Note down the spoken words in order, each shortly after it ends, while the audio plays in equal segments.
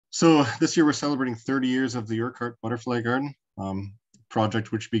So this year we're celebrating 30 years of the Urquhart Butterfly Garden,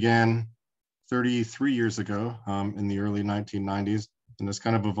 project which began 33 years ago in the early 1990s, and has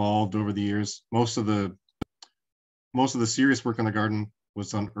kind of evolved over the years. Most of the serious work on the garden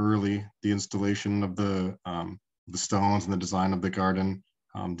was done early. The installation of the stones and the design of the garden,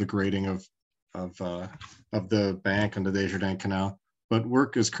 the grading of the bank and the Desjardins Canal. But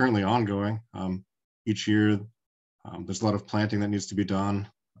work is currently ongoing. Each year, there's a lot of planting that needs to be done,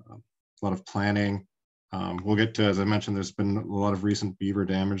 a lot of planning. We'll get to, as I mentioned, there's been a lot of recent beaver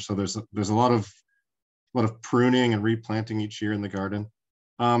damage, so there's a lot of pruning and replanting each year in the garden.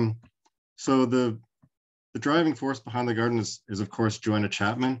 So the driving force behind the garden is of course Joanna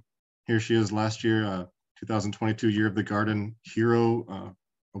Chapman. Here she is last year, 2022 Year of the Garden Hero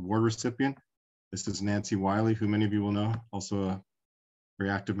Award recipient. This is Nancy Wiley, who many of you will know, also a very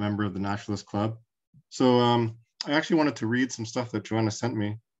active member of the Naturalist Club. So I actually wanted to read some stuff that Joanna sent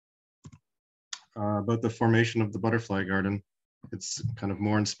me about the formation of the butterfly garden. It's kind of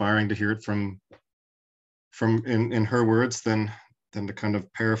more inspiring to hear it from in her words than to kind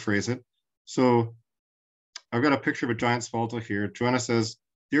of paraphrase it. So I've got a picture of a giant sphagnum here. Joanna says,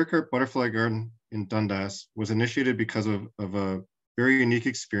 the Urquhart Butterfly Garden in Dundas was initiated because of a very unique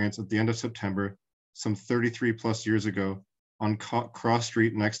experience at the end of September, some 33 plus years ago, on Cross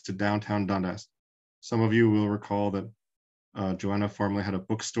Street next to downtown Dundas. Some of you will recall that Joanna formerly had a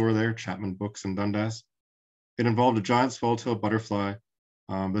bookstore there, Chapman Books in Dundas. It involved a giant swallowtail butterfly.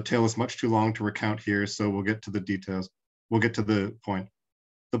 The tale is much too long to recount here, so we'll get to the details. We'll get to the point.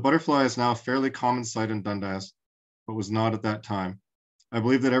 The butterfly is now a fairly common sight in Dundas, but was not at that time. I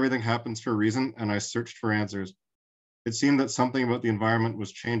believe that everything happens for a reason, and I searched for answers. It seemed that something about the environment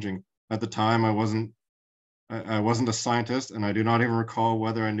was changing. At the time, I wasn't a scientist, and I do not even recall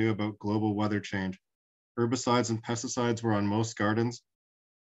whether I knew about global weather change. Herbicides and pesticides were on most gardens,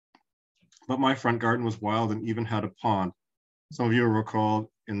 but my front garden was wild and even had a pond. Some of you will recall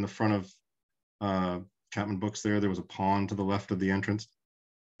in the front of Chapman Books there was a pond to the left of the entrance.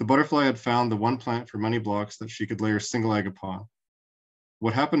 The butterfly had found the one plant for many blocks that she could lay her single egg upon.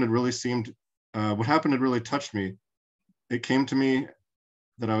 What happened had really touched me. It came to me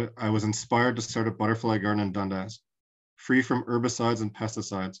that I was inspired to start a butterfly garden in Dundas, free from herbicides and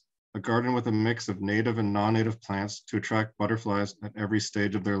pesticides, a garden with a mix of native and non-native plants to attract butterflies at every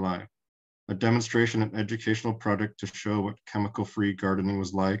stage of their life, a demonstration and educational project to show what chemical-free gardening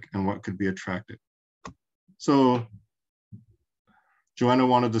was like and what could be attracted. So Joanna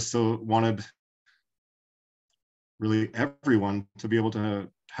wanted really everyone to be able to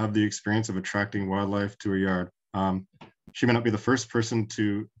have the experience of attracting wildlife to her yard. She may not be the first person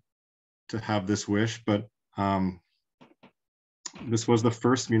to have this wish, but this was the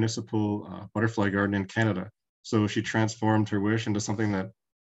first municipal butterfly garden in Canada. So she transformed her wish into something that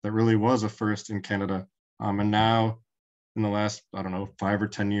really was a first in Canada. And now, in the last, 5 or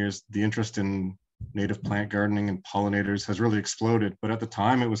 10 years, the interest in native plant gardening and pollinators has really exploded. But at the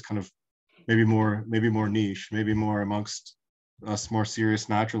time, it was kind of maybe more niche, maybe more amongst us more serious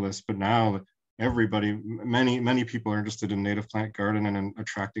naturalists. But now, everybody, many people are interested in native plant gardening and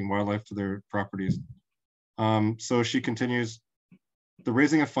attracting wildlife to their properties. So she continues, the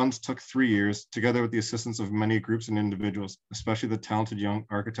raising of funds took 3 years, together with the assistance of many groups and individuals, especially the talented young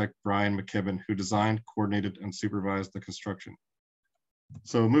architect Brian McKibben, who designed, coordinated, and supervised the construction.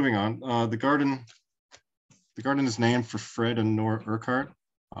 So moving on, the garden is named for Fred and Norah Urquhart.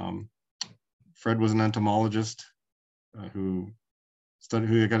 Fred was an entomologist who got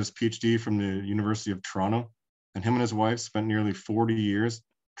his PhD from the University of Toronto, and him and his wife spent nearly 40 years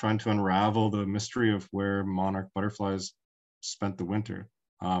trying to unravel the mystery of where monarch butterflies spent the winter.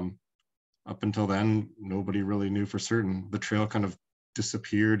 Up until then, nobody really knew for certain. The trail kind of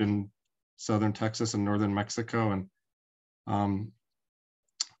disappeared in southern Texas and northern Mexico, and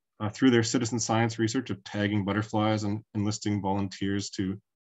through their citizen science research of tagging butterflies and enlisting volunteers to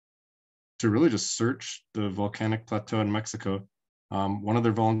really just search the volcanic plateau in Mexico, one of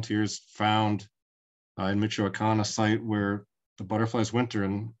their volunteers found in Michoacan a site where the butterflies winter,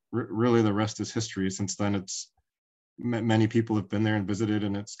 and really the rest is history. Since then, many people have been there and visited,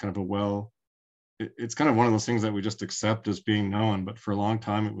 and it's kind of it's kind of one of those things that we just accept as being known, but for a long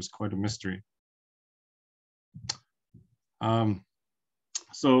time it was quite a mystery.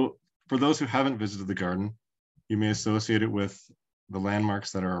 So for those who haven't visited the garden, you may associate it with the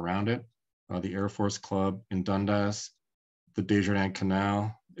landmarks that are around it, the Air Force Club in Dundas, the Desjardins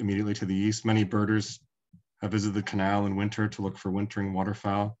Canal immediately to the east. Many birders have visited the canal in winter to look for wintering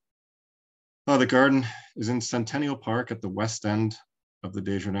waterfowl. The garden is in Centennial Park at the west end of the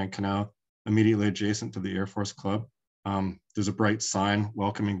Desjardins Canal, immediately adjacent to the Air Force Club. There's a bright sign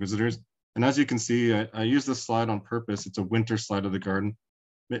welcoming visitors. And as you can see, I use this slide on purpose. It's a winter slide of the garden.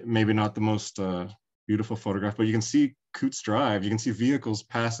 Maybe not the most beautiful photograph, but you can see Coots Drive. You can see vehicles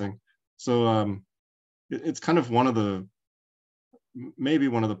passing. So it's kind of maybe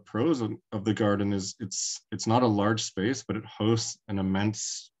one of the pros of the garden is it's not a large space, but it hosts an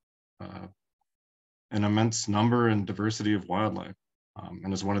immense number and diversity of wildlife.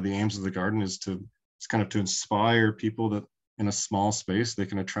 And as one of the aims of the garden is kind of to inspire people that in a small space they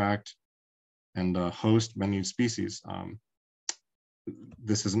can attract and host many species.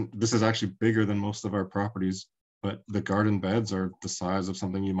 This is actually bigger than most of our properties, but the garden beds are the size of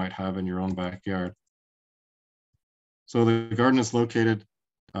something you might have in your own backyard. So the garden is located,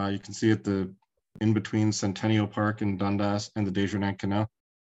 you can see it in between Centennial Park in Dundas and the Desjardins Canal.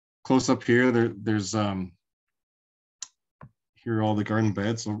 Close up here, there's here are all the garden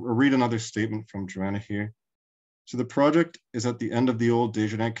beds. So I'll read another statement from Joanna here. So the project is at the end of the old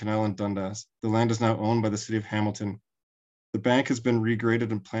Desjardins Canal in Dundas. The land is now owned by the city of Hamilton. The bank has been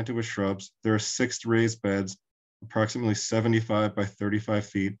regraded and planted with shrubs. There are 6 raised beds, approximately 75 by 35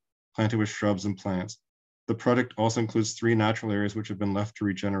 feet, planted with shrubs and plants. The project also includes 3 natural areas which have been left to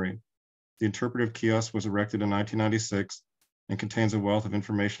regenerate. The interpretive kiosk was erected in 1996 and contains a wealth of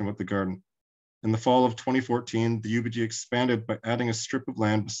information about the garden. In the fall of 2014, the UBG expanded by adding a strip of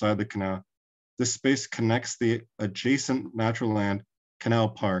land beside the canal. This space connects the adjacent natural land, Canal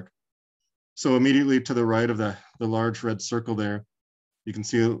Park. So immediately to the right of the large red circle there, you can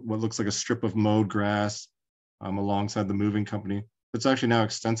see what looks like a strip of mowed grass alongside the moving company. It's actually now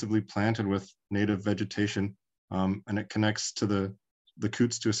extensively planted with native vegetation, and it connects to the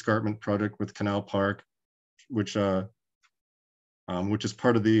Coots to Escarpment project with Canal Park, which is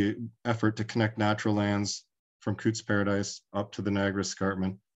part of the effort to connect natural lands from Coots Paradise up to the Niagara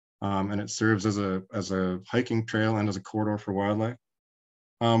Escarpment. And it serves as a hiking trail and as a corridor for wildlife.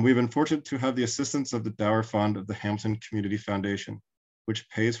 We've been fortunate to have the assistance of the Dower Fund of the Hamilton Community Foundation, which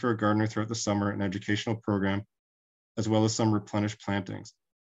pays for a gardener throughout the summer an educational program, as well as some replenished plantings.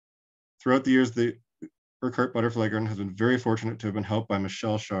 Throughout the years, the Urquhart Butterfly Garden has been very fortunate to have been helped by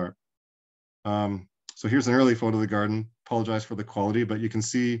Michelle Sharp. So here's an early photo of the garden. Apologize for the quality, but you can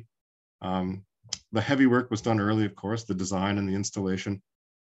see the heavy work was done early, of course, the design and the installation.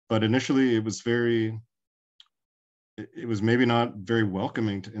 But initially it was maybe not very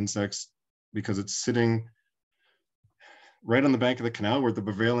welcoming to insects because it's sitting right on the bank of the canal where the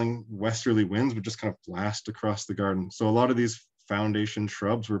prevailing westerly winds would just kind of blast across the garden. So a lot of these foundation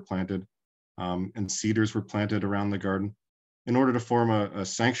shrubs were planted and cedars were planted around the garden in order to form a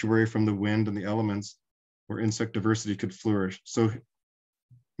sanctuary from the wind and the elements where insect diversity could flourish. So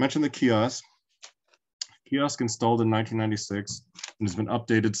mention the kiosk. Kiosk installed in 1996 and has been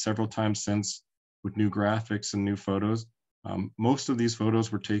updated several times since with new graphics and new photos. Most of these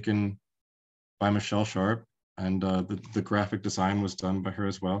photos were taken by Michelle Sharp, and the graphic design was done by her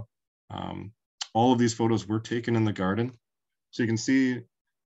as well. All of these photos were taken in the garden. So you can see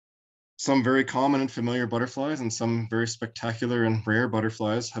some very common and familiar butterflies and some very spectacular and rare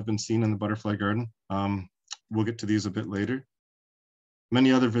butterflies have been seen in the butterfly garden. We'll get to these a bit later.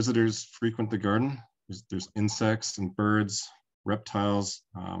 Many other visitors frequent the garden. There's insects and birds, reptiles.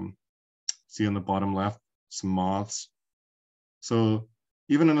 See on the bottom left, some moths. So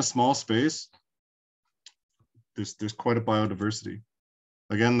even in a small space, there's quite a biodiversity.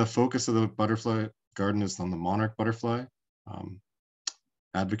 Again, the focus of the butterfly garden is on the monarch butterfly,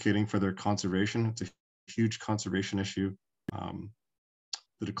 advocating for their conservation. It's a huge conservation issue.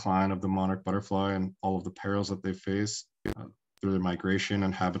 The decline of the monarch butterfly and all of the perils that they face through their migration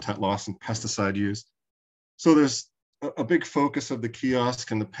and habitat loss and pesticide use. So there's a big focus of the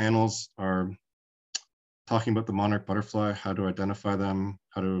kiosk and the panels are talking about the monarch butterfly, how to identify them,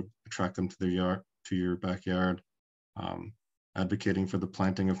 how to attract them to their yard, to your backyard, advocating for the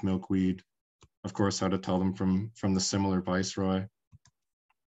planting of milkweed, of course, how to tell them from the similar viceroy.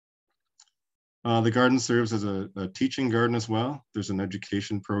 The garden serves as a teaching garden as well. There's an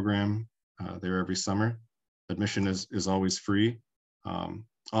education program there every summer. Admission is always free.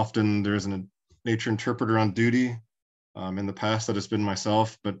 Often there's a nature interpreter on duty. In the past, that has been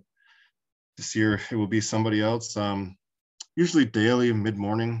myself, but this year it will be somebody else. Usually daily,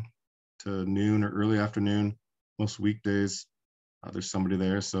 mid-morning to noon or early afternoon, most weekdays, there's somebody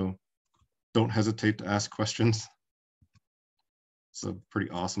there. So don't hesitate to ask questions. It's a pretty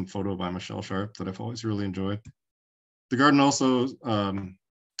awesome photo by Michelle Sharp that I've always really enjoyed. The garden also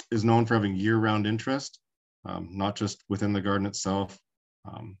is known for having year-round interest, not just within the garden itself,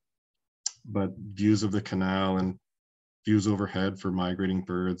 but views of the canal and views overhead for migrating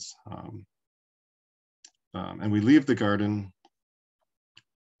birds. and we leave the garden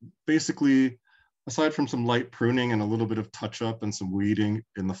basically, aside from some light pruning and a little bit of touch up and some weeding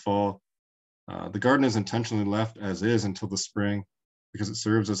in the fall, the garden is intentionally left as is until the spring because it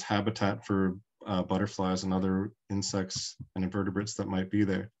serves as habitat for butterflies and other insects and invertebrates that might be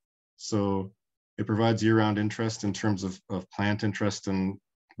there. So it provides year-round interest in terms of plant interest,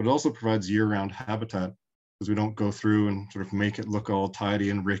 but it also provides year-round habitat because we don't go through and sort of make it look all tidy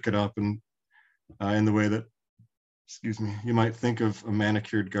and rake it up and in the way that, excuse me, you might think of a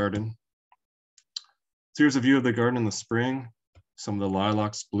manicured garden. So here's a view of the garden in the spring, some of the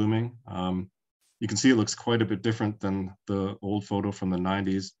lilacs blooming. You can see it looks quite a bit different than the old photo from the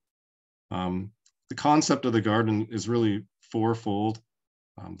 90s. The concept of the garden is really fourfold,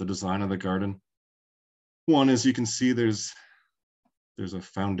 the design of the garden. One is you can see there's a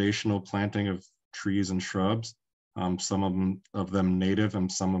foundational planting of trees and shrubs, some of them native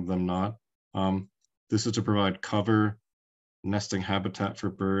and some of them not. This is to provide cover, nesting habitat for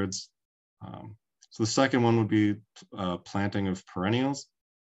birds. So the second one would be planting of perennials.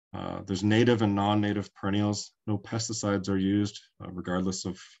 There's native and non-native perennials. No pesticides are used, regardless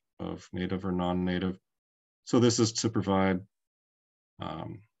of native or non-native. So this is to provide,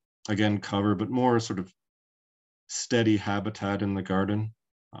 again, cover, but more sort of steady habitat in the garden.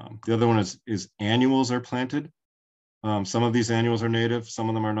 The other one is annuals are planted. Some of these annuals are native, some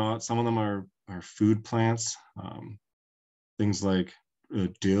of them are not. Some of them are food plants. Things like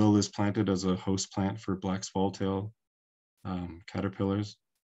dill is planted as a host plant for black swallowtail caterpillars.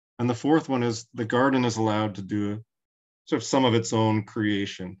 And the fourth one is the garden is allowed to do sort of some of its own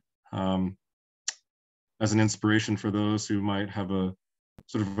creation as an inspiration for those who might have a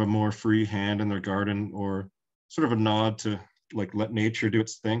sort of a more free hand in their garden, or sort of a nod to like let nature do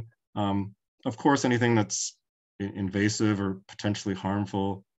its thing. Of course, anything that's invasive or potentially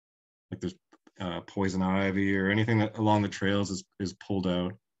harmful, like there's poison ivy or anything that along the trails is pulled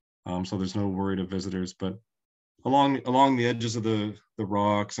out. So there's no worry to visitors, but along the edges of the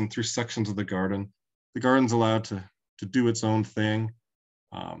rocks and through sections of the garden's allowed to do its own thing.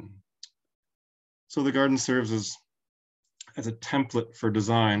 So the garden serves as a template for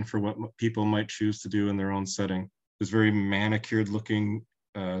design for what people might choose to do in their own setting. There's very manicured looking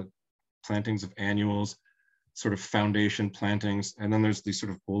plantings of annuals, sort of foundation plantings, and then there's these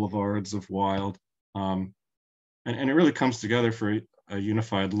sort of boulevards of wild, and it really comes together for a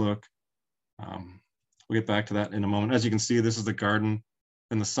unified look. We'll get back to that in a moment. As you can see, this is the garden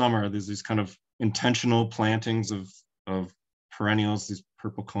in the summer. There's these kind of intentional plantings of perennials, these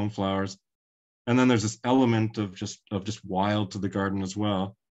purple coneflowers, and then there's this element of just wild to the garden as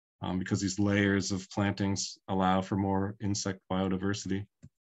well, because these layers of plantings allow for more insect biodiversity.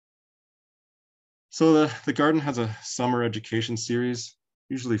 So the garden has a summer education series,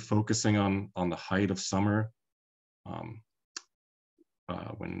 usually focusing on the height of summer,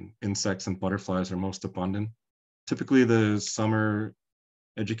 when insects and butterflies are most abundant. Typically, the summer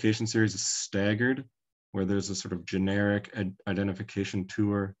education series is staggered, where there's a sort of generic identification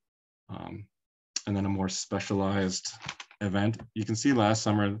tour, and then a more specialized event. You can see last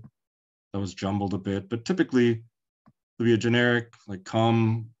summer that was jumbled a bit, but typically there'll be a generic, like,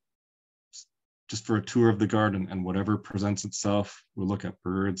 come just for a tour of the garden, and whatever presents itself, we'll look at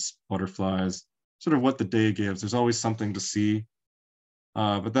birds, butterflies, sort of what the day gives. There's always something to see.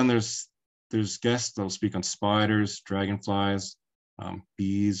 But then there's guests that'll speak on spiders, dragonflies,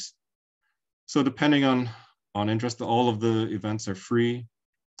 bees. So depending on interest, all of the events are free.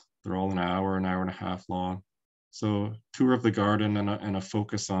 They're all an hour and a half long. So tour of the garden and a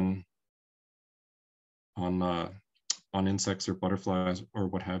focus on insects or butterflies or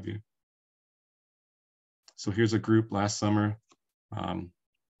what have you. So here's a group last summer,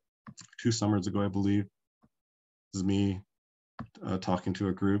 2 summers ago, I believe. This is me talking to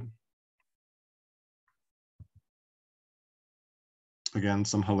a group. Again,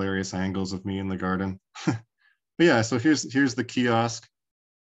 some hilarious angles of me in the garden. But yeah, so here's the kiosk,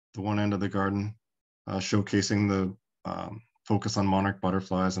 the one end of the garden, showcasing the focus on monarch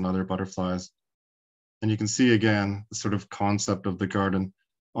butterflies and other butterflies. And you can see again the sort of concept of the garden.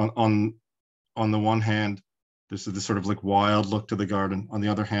 On the one hand, there's this sort of like wild look to the garden. On the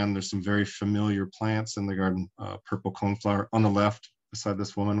other hand, there's some very familiar plants in the garden. Purple coneflower on the left, beside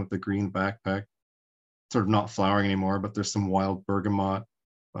this woman with the green backpack, sort of not flowering anymore, but there's some wild bergamot,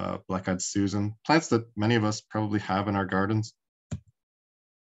 black-eyed Susan, plants that many of us probably have in our gardens.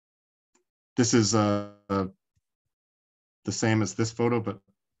 This is the same as this photo, but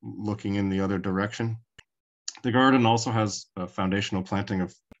looking in the other direction. The garden also has a foundational planting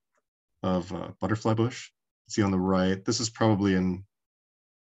of butterfly bush. See on the right, this is probably in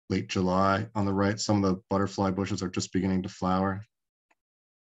late July. On the right, some of the butterfly bushes are just beginning to flower.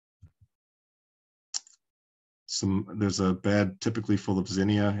 There's a bed typically full of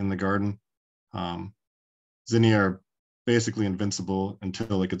zinnia in the garden. Zinnia are basically invincible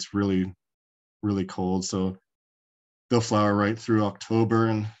until it gets really, really cold. So they'll flower right through October.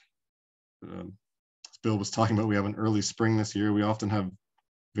 And as Bill was talking about, we have an early spring this year. We often have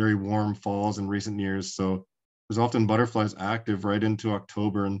very warm falls in recent years. So there's often butterflies active right into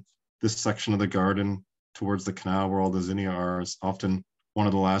October. And this section of the garden towards the canal where all the zinnia are is often one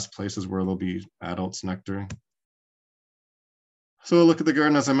of the last places where there'll be adults nectaring. So look at the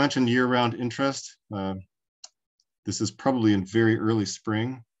garden, as I mentioned, year-round interest. This is probably in very early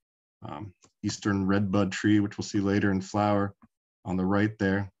spring. Eastern redbud tree, which we'll see later in flower on the right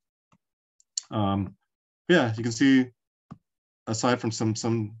there. Yeah, you can see, aside from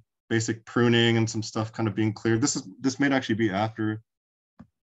some basic pruning and some stuff kind of being cleared, this may actually be after.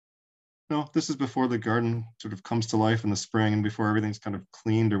 No, this is before the garden sort of comes to life in the spring and before everything's kind of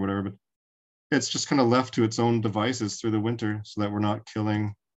cleaned or whatever, but it's just kind of left to its own devices through the winter so that we're not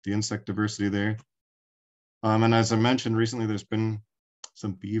killing the insect diversity there. And as I mentioned recently, there's been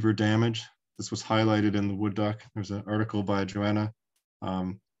some beaver damage. This was highlighted in the Wood Duck. There's an article by Joanna.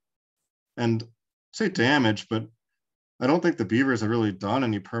 And I say damage, but I don't think the beavers have really done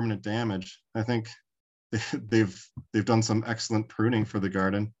any permanent damage. I think they've done some excellent pruning for the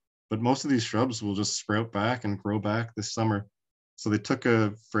garden, but most of these shrubs will just sprout back and grow back this summer. So they took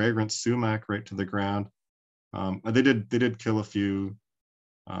a fragrant sumac right to the ground. They did kill a few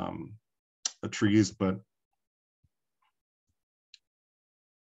trees, but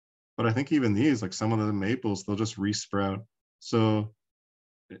I think even these, like some of the maples, they'll just resprout. So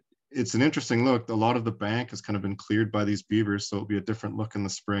it's an interesting look. A lot of the bank has kind of been cleared by these beavers, so it'll be a different look in the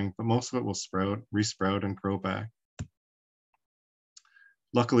spring, but most of it will resprout and grow back.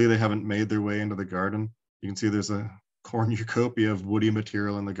 Luckily, they haven't made their way into the garden. You can see there's a cornucopia of woody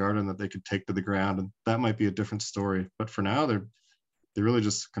material in the garden that they could take to the ground, and that might be a different story. But for now, they're really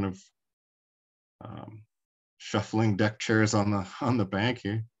just kind of shuffling deck chairs on the bank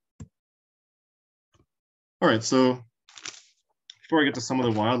here. All right, so before I get to some of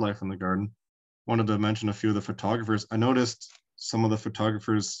the wildlife in the garden, wanted to mention a few of the photographers. I noticed some of the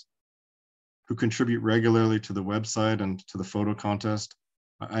photographers who contribute regularly to the website and to the photo contest.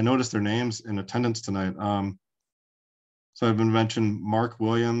 I noticed their names in attendance tonight. So I've been mentioned Mark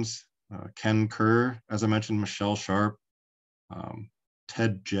Williams, Ken Kerr, as I mentioned, Michelle Sharp,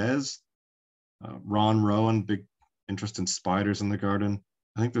 Ted Jez, Ron Rowan, big interest in spiders in the garden.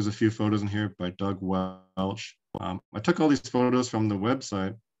 I think there's a few photos in here by Doug Welch. I took all these photos from the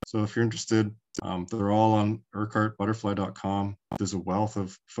website. So if you're interested, they're all on urquhartbutterfly.com. There's a wealth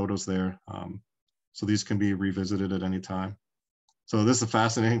of photos there. So these can be revisited at any time. So this is a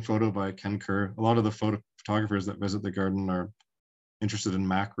fascinating photo by Ken Kerr. A lot of the photographers that visit the garden are interested in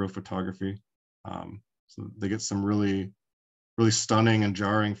macro photography. So they get some really, really stunning and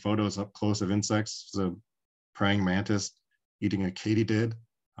jarring photos up close of insects. There's a praying mantis eating a katydid.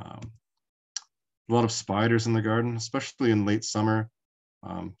 A lot of spiders in the garden, especially in late summer,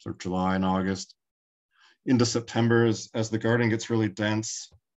 sort of July and August. Into September, as the garden gets really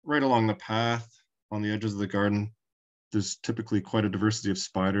dense, right along the path on the edges of the garden, there's typically quite a diversity of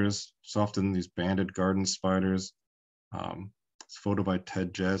spiders. It's often these banded garden spiders. It's a photo by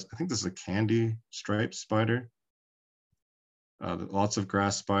Ted Jez. I think this is a candy striped spider. Lots of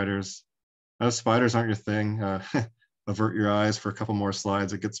grass spiders. Spiders aren't your thing. Avert your eyes for a couple more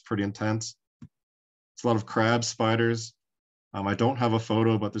slides. It gets pretty intense. It's a lot of crab spiders. I don't have a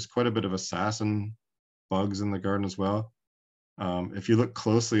photo, but there's quite a bit of assassin bugs in the garden as well. If you look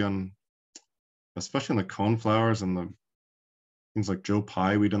closely on, especially on the coneflowers and the things like Joe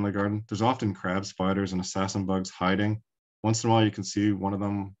Pye weed in the garden, there's often crab spiders and assassin bugs hiding. Once in a while, you can see one of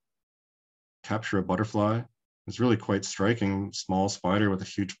them capture a butterfly. It's really quite striking, small spider with a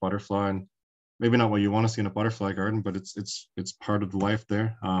huge butterfly, and maybe not what you want to see in a butterfly garden, but it's part of the life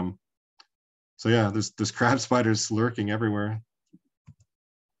there. So yeah, there's crab spiders lurking everywhere.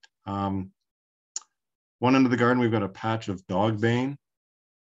 One end of the garden, we've got a patch of dogbane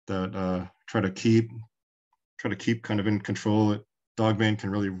that try to keep kind of in control. Dogbane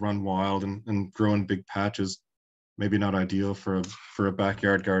can really run wild and grow in big patches. Maybe not ideal for a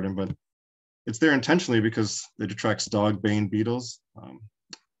backyard garden, but it's there intentionally because it attracts dogbane beetles.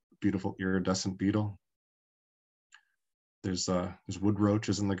 Beautiful iridescent beetle. There's wood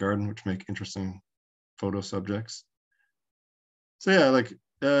roaches in the garden, which make interesting photo subjects. So yeah, like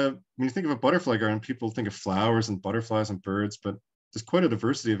when you think of a butterfly garden, people think of flowers and butterflies and birds, but there's quite a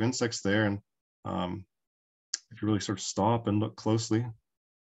diversity of insects there. And if you really sort of stop and look closely,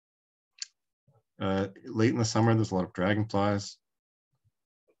 Late in the summer, there's a lot of dragonflies.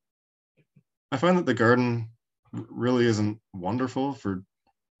 I find that the garden really isn't wonderful for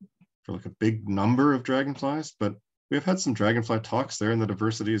like a big number of dragonflies, but we've had some dragonfly talks there, and the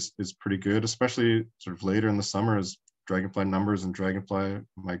diversity is pretty good, especially sort of later in the summer as dragonfly numbers and dragonfly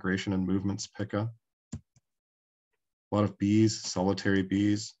migration and movements pick up. A lot of bees, solitary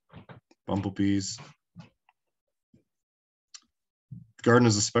bees, bumblebees. The garden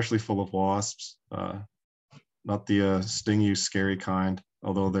is especially full of wasps, not the sting you, scary kind,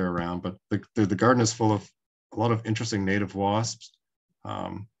 although they're around, but the garden is full of a lot of interesting native wasps,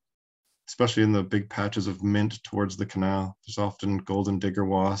 especially in the big patches of mint towards the canal. There's often golden digger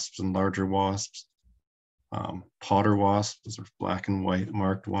wasps and larger wasps, potter wasps, those are black and white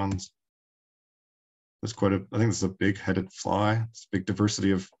marked ones. There's I think this is a big-headed fly. It's a big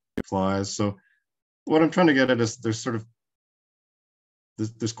diversity of flies. So what I'm trying to get at is there's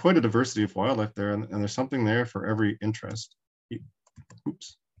quite a diversity of wildlife there, and there's something there for every interest.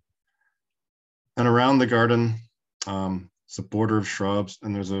 Oops. And around the garden, it's a border of shrubs,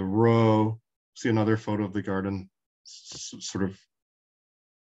 and there's a row. See another photo of the garden, sort of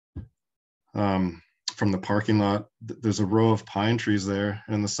from the parking lot. There's a row of pine trees there.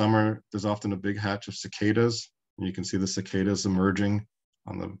 And in the summer, there's often a big hatch of cicadas. And you can see the cicadas emerging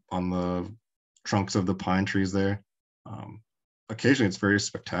on the trunks of the pine trees there. Occasionally, it's very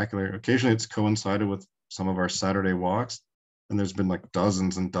spectacular. Occasionally, it's coincided with some of our Saturday walks. And there's been like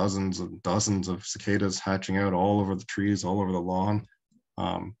dozens and dozens and dozens of cicadas hatching out all over the trees, all over the lawn.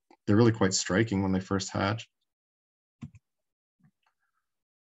 They're really quite striking when they first hatch.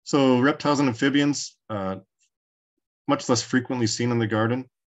 So reptiles and amphibians, much less frequently seen in the garden.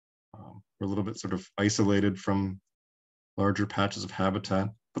 We're a little bit sort of isolated from larger patches of habitat,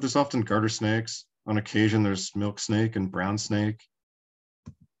 but there's often garter snakes. On occasion, there's milk snake and brown snake,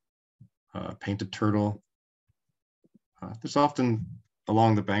 painted turtle. There's often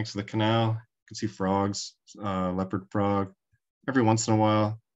along the banks of the canal, you can see frogs, leopard frog. Every once in a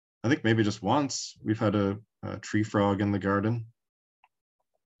while, I think maybe just once, we've had a tree frog in the garden.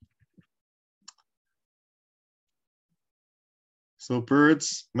 So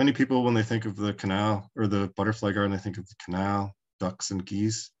birds, many people, when they think of the canal or the butterfly garden, they think of the canal, ducks and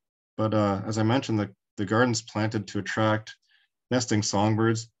geese. But as I mentioned, the garden's planted to attract nesting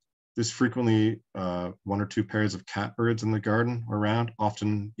songbirds. There's frequently 1 or 2 pairs of catbirds in the garden around,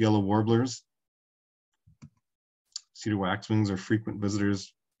 often yellow warblers. Cedar waxwings are frequent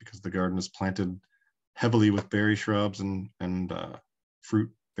visitors because the garden is planted heavily with berry shrubs and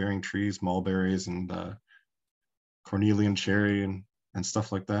fruit-bearing trees, mulberries and cornelian cherry and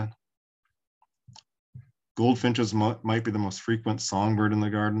stuff like that. Goldfinches might be the most frequent songbird in the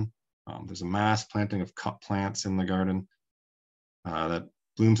garden. There's a mass planting of cup plants in the garden that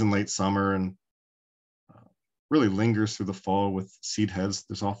blooms in late summer and really lingers through the fall with seed heads.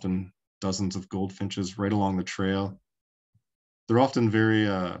 There's often dozens of goldfinches right along the trail. They're often very,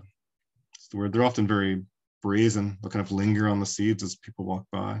 they're often very brazen. They'll kind of linger on the seeds as people walk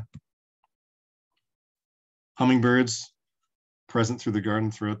by. Hummingbirds present through the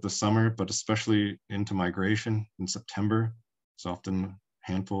garden throughout the summer, but especially into migration in September. It's often a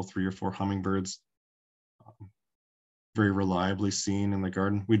handful, 3 or 4 hummingbirds, very reliably seen in the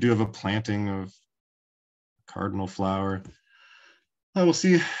garden. We do have a planting of cardinal flower. We'll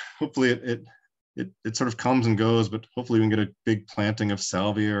see. Hopefully it sort of comes and goes, but hopefully we can get a big planting of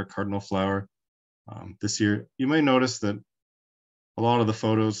salvia or cardinal flower this year. You may notice that a lot of the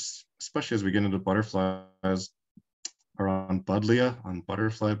photos, especially as we get into butterflies, are on buddleia, on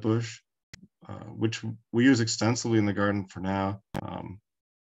butterfly bush, which we use extensively in the garden for now.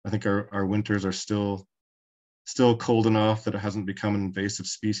 I think our winters are still cold enough that it hasn't become an invasive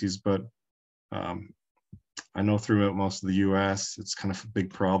species, but I know throughout most of the US, it's kind of a big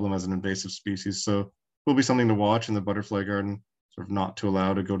problem as an invasive species. So it will be something to watch in the butterfly garden, sort of not to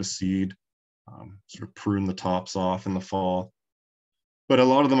allow to go to seed, sort of prune the tops off in the fall. But a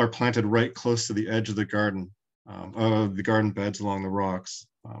lot of them are planted right close to the edge of the garden beds along the rocks.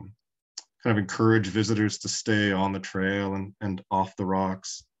 Kind of encourage visitors to stay on the trail and off the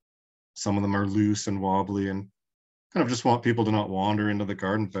rocks. Some of them are loose and wobbly and kind of just want people to not wander into the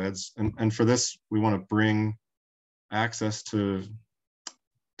garden beds. And for this, we want to bring access to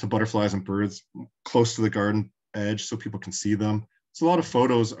butterflies and birds close to the garden edge so people can see them. So a lot of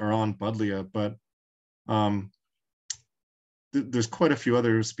photos are on buddleia, but there's quite a few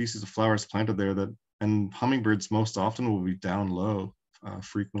other species of flowers planted there and hummingbirds most often will be down low,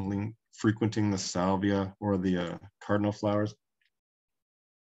 frequenting the salvia or the cardinal flowers,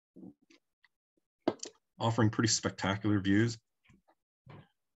 offering pretty spectacular views.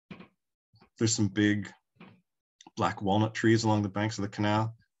 There's some big black walnut trees along the banks of the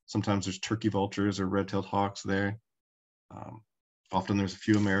canal. Sometimes there's turkey vultures or red-tailed hawks there. Often there's a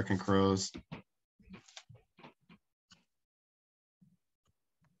few American crows.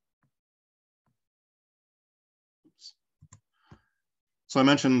 So I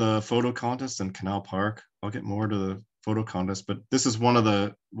mentioned the photo contest in Canal Park. I'll get more to the photo contest, but this is one of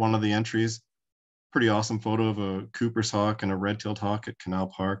the entries. Pretty awesome photo of a Cooper's hawk and a red-tailed hawk at Canal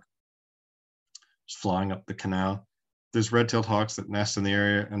Park, just flying up the canal. There's red-tailed hawks that nest in the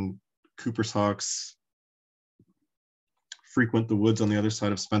area, and Cooper's hawks frequent the woods on the other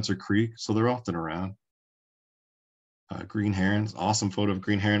side of Spencer Creek, so they're often around. Green herons, awesome photo of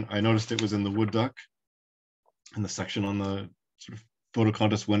green heron. I noticed it was in the wood duck in the section on the sort of photo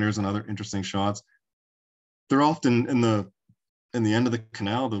contest winners and other interesting shots. They're often in the end of the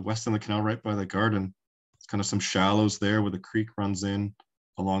canal, the west end of the canal, right by the garden. It's kind of some shallows there where the creek runs in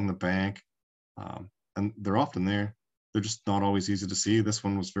along the bank. And they're often there. They're just not always easy to see. This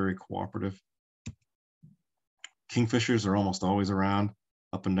one was very cooperative. Kingfishers are almost always around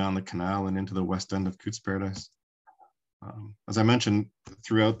up and down the canal and into the west end of Cootes Paradise. As I mentioned,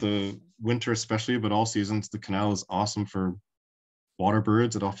 throughout the winter especially, but all seasons, the canal is awesome for water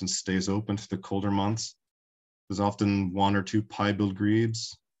birds. It often stays open to the colder months. There's often one or two pie-billed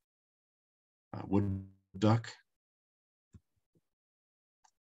grebes, wood duck.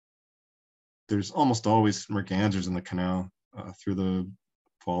 There's almost always mergansers in the canal through the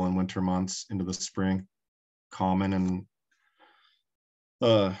fall and winter months into the spring. Common and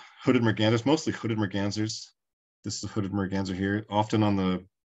hooded mergansers, mostly hooded mergansers. This is a hooded merganser here, often on the,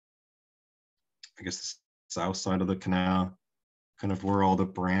 I guess, the south side of the canal, kind of where all the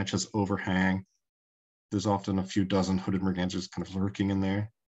branches overhang. There's often a few dozen hooded mergansers kind of lurking in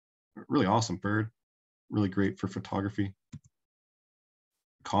there. Really awesome bird, really great for photography.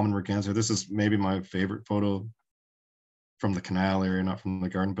 Common merganser. This is maybe my favorite photo from the canal area, not from the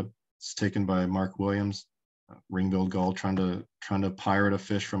garden, but it's taken by Mark Williams, ring-billed gull trying to pirate a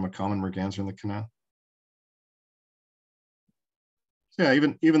fish from a common merganser in the canal. So yeah,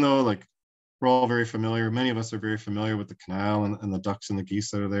 even though like we're all very familiar, many of us are very familiar with the canal and the ducks and the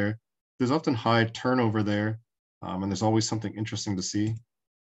geese that are there, there's often high turnover there, and there's always something interesting to see.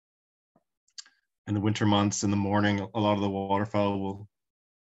 In the winter months, in the morning, a lot of the waterfowl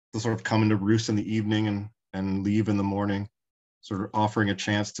they'll sort of come into roost in the evening and leave in the morning, sort of offering a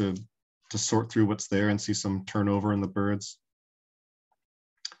chance to sort through what's there and see some turnover in the birds.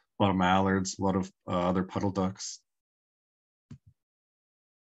 A lot of mallards, a lot of other puddle ducks.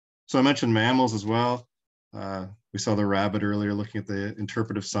 So I mentioned mammals as well. We saw the rabbit earlier looking at the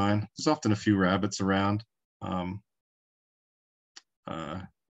interpretive sign. There's often a few rabbits around. Kind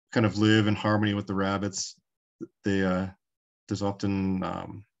of live in harmony with the rabbits. There's often,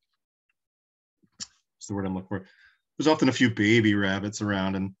 what's the word I'm looking for? There's often a few baby rabbits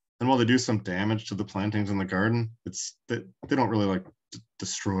around, and while they do some damage to the plantings in the garden, they don't really like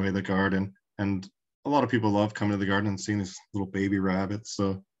destroy the garden. And a lot of people love coming to the garden and seeing these little baby rabbits.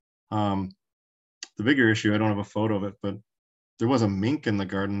 So the bigger issue, I don't have a photo of it, but there was a mink in the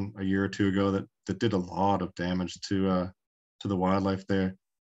garden a year or two ago that did a lot of damage to the wildlife there.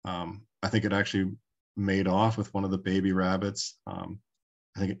 I think it actually made off with one of the baby rabbits. I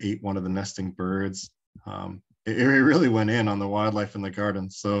think it ate one of the nesting birds. It really went in on the wildlife in the garden.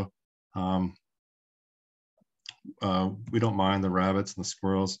 So we don't mind the rabbits and the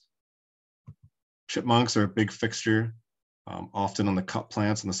squirrels. Chipmunks are a big fixture, often on the cut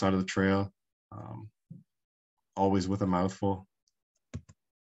plants on the side of the trail, always with a mouthful.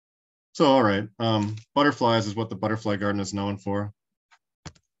 So, all right, butterflies is what the butterfly garden is known for.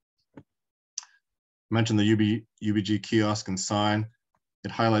 I mentioned the UBG kiosk and sign.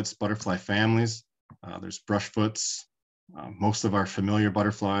 It highlights butterfly families. There's brushfoots. Most of our familiar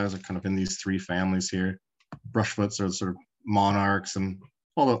butterflies are kind of in these three families here. Brushfoots are sort of monarchs and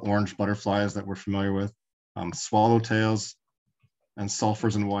all the orange butterflies that we're familiar with. Swallowtails and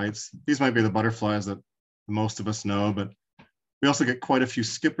sulfurs and whites. These might be the butterflies that most of us know, but we also get quite a few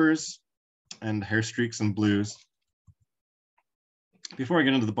skippers and hair streaks and blues. Before I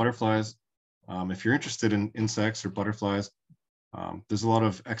get into the butterflies, if you're interested in insects or butterflies, there's a lot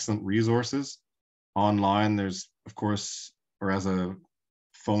of excellent resources online. There's, of course, or as a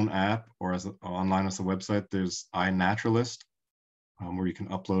phone app or online as a website, there's iNaturalist, where you can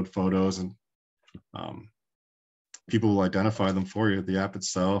upload photos and people will identify them for you, the app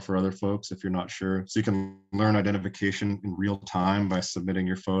itself or other folks if you're not sure. So you can learn identification in real time by submitting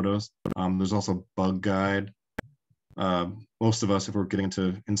your photos. There's also Bug Guide. Most of us, if we're getting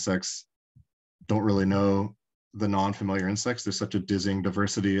into insects, don't really know the non-familiar insects. There's such a dizzying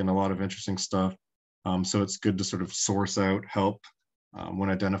diversity and a lot of interesting stuff. So it's good to sort of source out help when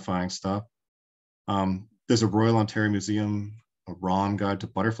identifying stuff. There's a Royal Ontario Museum, a ROM guide to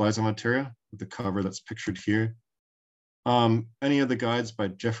butterflies in Ontario, with the cover that's pictured here. Any of the guides by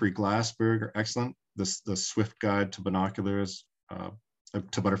Jeffrey Glassberg are excellent. The Swift Guide to Binoculars,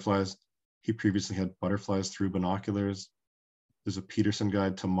 to Butterflies. He previously had Butterflies Through Binoculars. There's a Peterson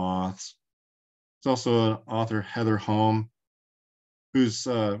Guide to Moths. There's also an author, Heather Home, who's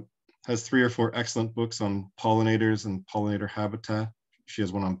has 3 or 4 excellent books on pollinators and pollinator habitat. She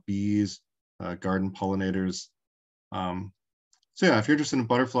has one on bees, garden pollinators. So yeah, if you're interested in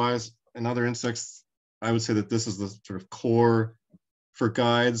butterflies and other insects, I would say that this is the sort of core for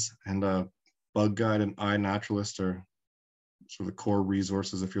guides, and Bug Guide and iNaturalist are sort of the core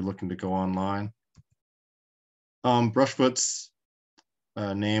resources if you're looking to go online. Brushfoot's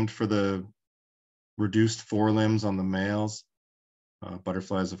named for the reduced forelimbs on the males.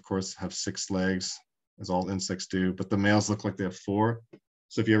 Butterflies, of course, have 6 legs, as all insects do, but the males look like they have 4.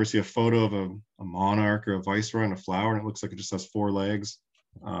 So if you ever see a photo of a monarch or a viceroy in a flower and it looks like it just has 4 legs,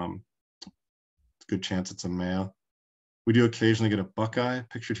 good chance it's a male. We do occasionally get a buckeye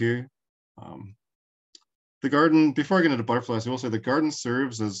pictured here. The garden, before I get into butterflies, I will say the garden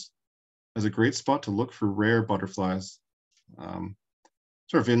serves as a great spot to look for rare butterflies.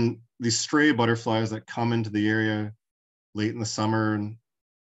 Sort of in these stray butterflies that come into the area late in the summer, and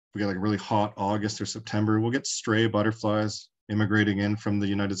we get like a really hot August or September, we'll get stray butterflies immigrating in from the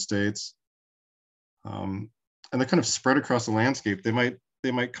United States. And they're kind of spread across the landscape. They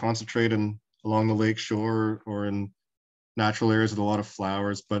might concentrate along the lake shore or in natural areas with a lot of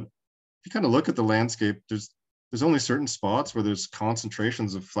flowers, but if you kind of look at the landscape, there's only certain spots where there's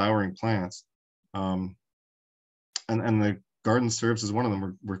concentrations of flowering plants. And the garden serves as one of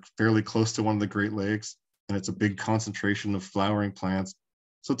them. We're fairly close to one of the Great Lakes, and it's a big concentration of flowering plants.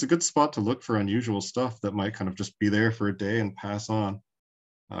 So it's a good spot to look for unusual stuff that might kind of just be there for a day and pass on.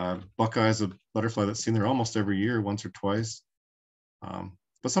 Buckeye's a butterfly that's seen there almost every year, once or twice.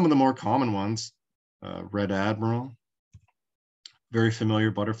 But some of the more common ones, Red Admiral, very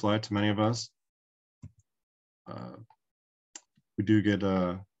familiar butterfly to many of us. We do get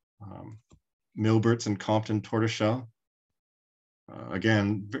Milbert's and Compton tortoiseshell.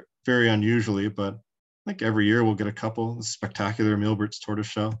 Again, very unusually, but I think every year we'll get a couple. Spectacular Milbert's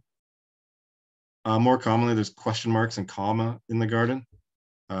tortoiseshell. More commonly, there's question marks and comma in the garden,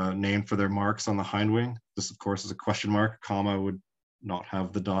 named for their marks on the hindwing. This, of course, is a question mark. Comma would not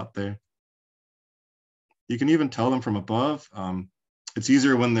have the dot there. You can even tell them from above. It's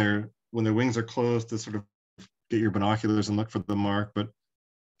easier when their wings are closed to sort of get your binoculars and look for the mark, but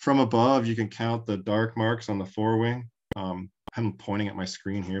from above, you can count the dark marks on the forewing. I'm pointing at my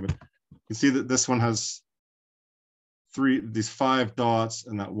screen here, but you can see that this one has these 5 dots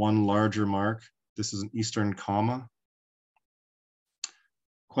and that one larger mark. This is an eastern comma.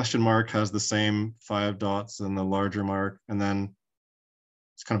 Question mark has the same 5 dots and the larger mark, and then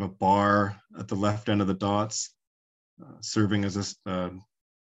it's kind of a bar at the left end of the dots, serving as an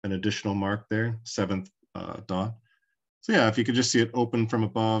additional mark there, 7th dot. So yeah, if you could just see it open from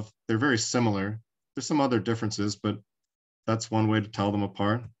above, they're very similar. There's some other differences, but that's one way to tell them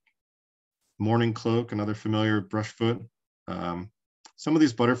apart. Morning cloak, another familiar brushfoot. Some of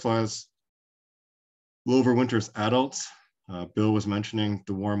these butterflies will overwinter as adults. Bill was mentioning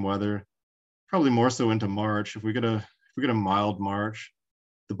the warm weather, probably more so into March. If we get a mild March,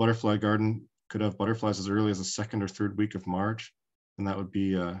 the butterfly garden could have butterflies as early as the 2nd or 3rd week of March, and that would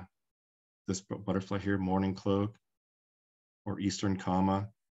be this butterfly here, morning cloak, or eastern comma.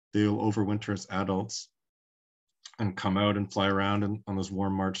 They'll overwinter as adults and come out and fly around on those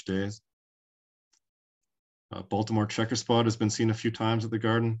warm March days. Baltimore checker spot has been seen a few times at the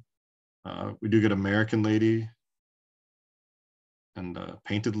garden. We do get American lady and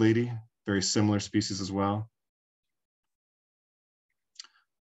painted lady, very similar species as well.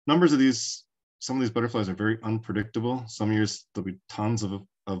 Numbers of some of these butterflies are very unpredictable. Some years there'll be tons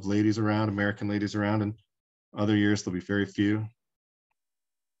of ladies around, American ladies around, and other years there'll be very few.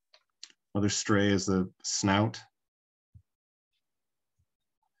 Another stray is the snout.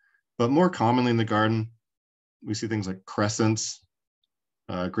 But more commonly in the garden, we see things like crescents,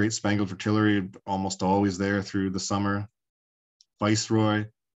 great spangled fritillary, almost always there through the summer. Viceroy,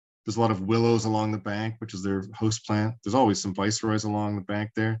 there's a lot of willows along the bank, which is their host plant. There's always some viceroys along the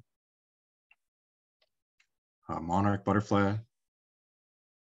bank there. Monarch butterfly,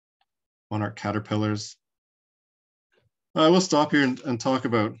 monarch caterpillars. I will stop here and talk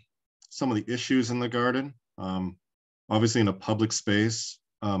about some of the issues in the garden. Obviously in a public space,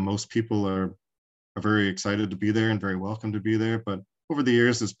 most people are are very excited to be there and very welcome to be there. But over the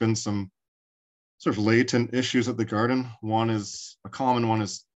years, there's been some sort of latent issues at the garden. A common one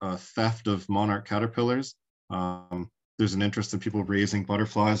is theft of monarch caterpillars. There's an interest in people raising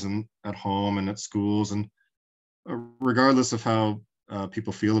butterflies at home and at schools, and regardless of how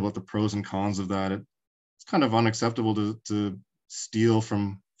people feel about the pros and cons of that, it's kind of unacceptable to steal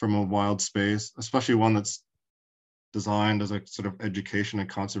from a wild space, especially one that's designed as a sort of education and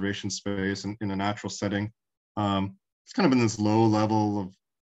conservation space in a natural setting. It's kind of been this low level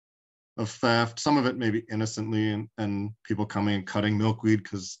of theft, some of it maybe innocently, and people coming and cutting milkweed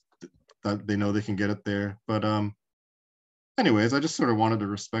because that they know they can get it there. But anyways, I just sort of wanted to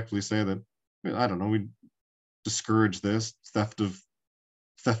respectfully say that, I don't know, we discourage this theft of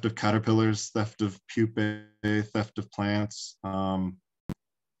caterpillars, theft of pupae, theft of plants.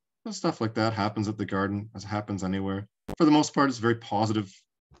 Stuff like that happens at the garden, as happens anywhere. For the most part, it's very positive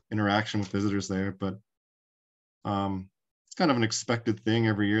interaction with visitors there, but it's kind of an expected thing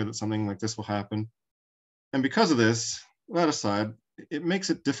every year that something like this will happen. And because of this, that aside, it makes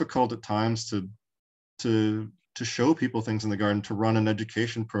it difficult at times to show people things in the garden, to run an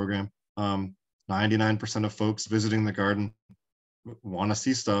education program. 99% of folks visiting the garden want to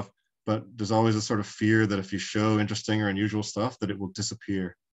see stuff, but there's always a sort of fear that if you show interesting or unusual stuff, that it will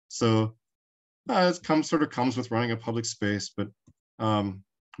disappear. So it comes with running a public space, but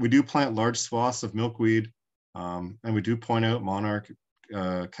we do plant large swaths of milkweed, and we do point out monarch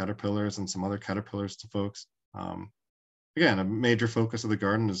caterpillars and some other caterpillars to folks. Again, a major focus of the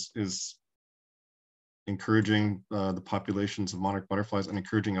garden is encouraging the populations of monarch butterflies and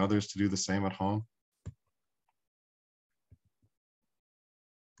encouraging others to do the same at home.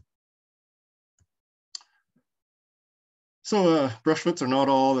 So brushfoots are not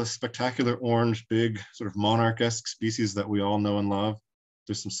all the spectacular orange, big sort of monarch-esque species that we all know and love.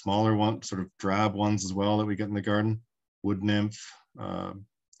 There's some smaller ones, sort of drab ones as well that we get in the garden. Wood nymph,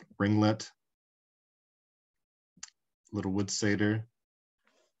 ringlet, little wood satyr.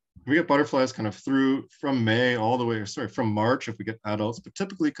 We get butterflies kind of from May all the way, or sorry, from March if we get adults, but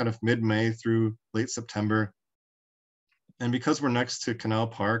typically kind of mid-May through late September. And because we're next to Canal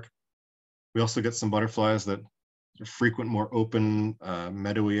Park, we also get some butterflies that frequent more open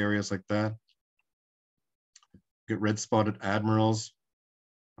meadowy areas like that. Get red-spotted admirals.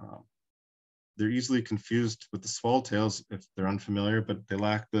 They're easily confused with the swallowtails if they're unfamiliar, but they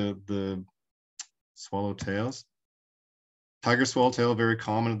lack the swallowtails. Tiger swallowtail, very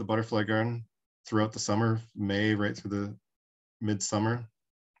common at the butterfly garden throughout the summer, May right through the midsummer.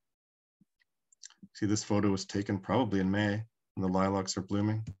 See, this photo was taken probably in May when the lilacs are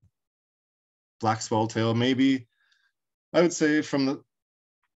blooming. Black swallowtail, maybe, I would say of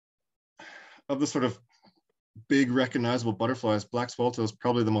the sort of big recognizable butterflies, black swallowtail is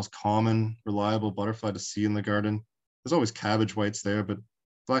probably the most common, reliable butterfly to see in the garden. There's always cabbage whites there, but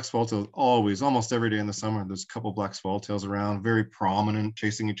black swallowtail always, almost every day in the summer, there's a couple black swallowtails around, very prominent,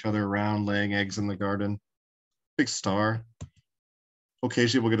 chasing each other around, laying eggs in the garden. Big star.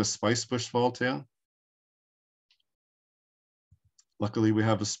 Occasionally we'll get a spice bush swallowtail. Luckily we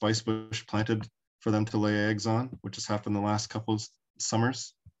have a spice bush planted for them to lay eggs on, which has happened the last couple of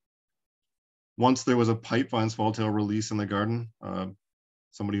summers. Once there was a pipevine swallowtail release in the garden.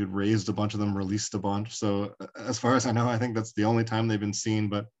 Somebody who'd raised a bunch of them released a bunch. So as far as I know, I think that's the only time they've been seen,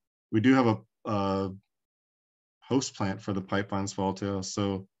 but we do have a host plant for the pipevine swallowtail.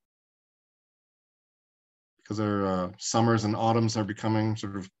 So because our summers and autumns are becoming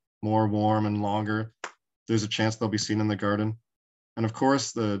sort of more warm and longer, there's a chance they'll be seen in the garden. And of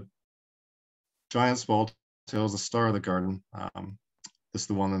course, the giant swallowtail is the star of the garden. This is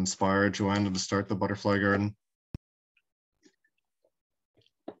the one that inspired Joanna to start the butterfly garden.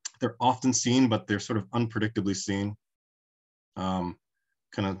 They're often seen, but they're sort of unpredictably seen. Kind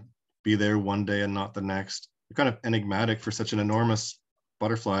of be there one day and not the next. They're kind of enigmatic for such an enormous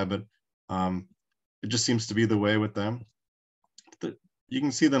butterfly, but it just seems to be the way with them. You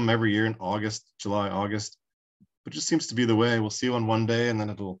can see them every year in August, July, August, but it just seems to be the way. We'll see one day and then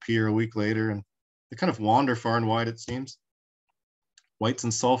it'll appear a week later, and they kind of wander far and wide, it seems. Whites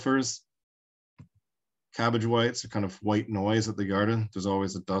and sulfurs. Cabbage whites are kind of white noise at the garden. There's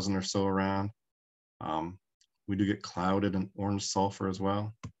always a dozen or so around. We do get clouded and orange sulfur as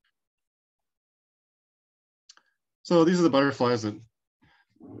well. So these are the butterflies that,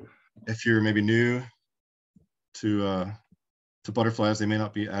 if you're maybe new to butterflies, they may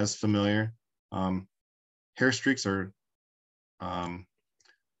not be as familiar. Hair streaks are,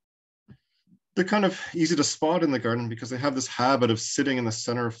 they're kind of easy to spot in the garden because they have this habit of sitting in the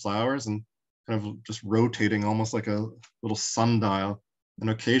center of flowers and kind of just rotating almost like a little sundial. And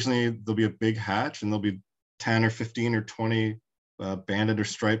occasionally there'll be a big hatch and there'll be 10 or 15 or 20 banded or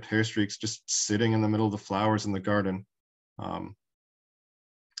striped hair streaks just sitting in the middle of the flowers in the garden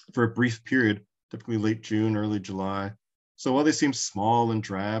for a brief period, typically late June, early July. So while they seem small and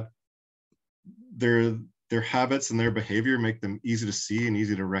drab, their habits and their behavior make them easy to see and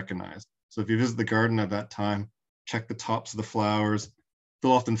easy to recognize. So if you visit the garden at that time, check the tops of the flowers.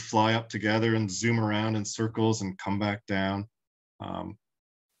 They'll often fly up together and zoom around in circles and come back down. I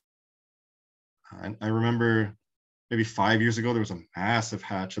remember maybe 5 years ago, there was a massive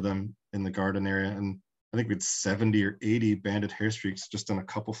hatch of them in the garden area. And I think we had 70 or 80 banded hair streaks just on a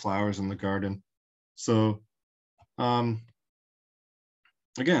couple flowers in the garden. So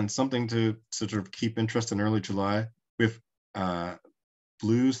again, something to sort of keep interest in early July. We have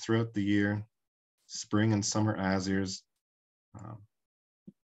blues throughout the year, spring and summer azirs.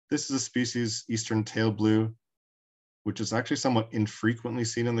 This is a species, Eastern tail blue, which is actually somewhat infrequently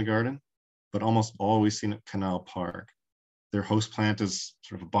seen in the garden, but almost always seen at Canal Park. Their host plant is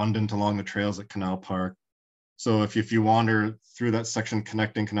sort of abundant along the trails at Canal Park. So if you wander through that section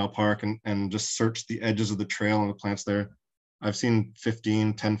connecting Canal Park and just search the edges of the trail and the plants there, I've seen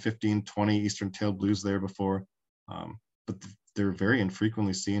 10, 15, 20 Eastern tail blues there before, but they're very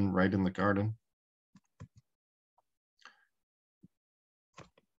infrequently seen right in the garden.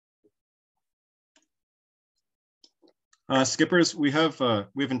 Skippers, we have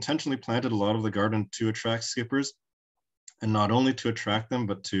intentionally planted a lot of the garden to attract skippers, and not only to attract them,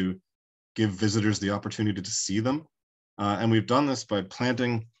 but to give visitors the opportunity to see them. And we've done this by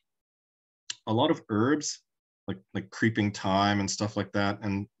planting a lot of herbs, like creeping thyme and stuff like that,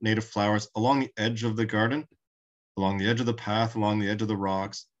 and native flowers along the edge of the garden, along the edge of the path, along the edge of the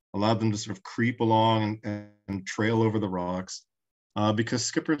rocks, allow them to sort of creep along and trail over the rocks, because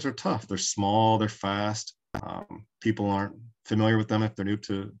skippers are tough. They're small, they're fast. People aren't familiar with them if they're new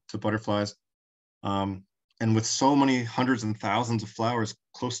to butterflies. And with so many hundreds and thousands of flowers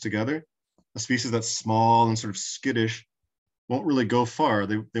close together, a species that's small and sort of skittish won't really go far.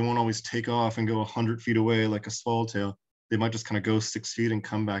 They won't always take off and go 100 feet away like a swallowtail. They might just kind of go 6 feet and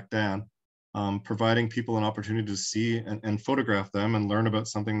come back down, providing people an opportunity to see and photograph them and learn about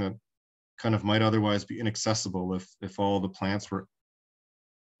something that kind of might otherwise be inaccessible if all the plants were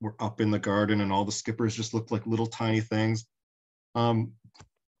up in the garden and all the skippers just looked like little tiny things. So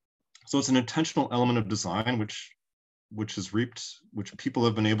it's an intentional element of design which people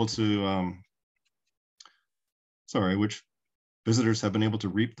have been able to, which visitors have been able to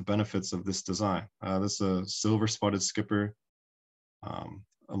reap the benefits of this design. This is a silver spotted skipper, a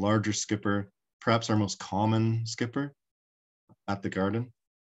larger skipper, perhaps our most common skipper at the garden.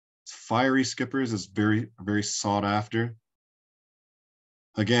 Fiery skippers is very, very sought after.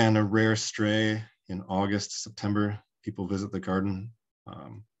 Again, a rare stray in August, September. People visit the garden.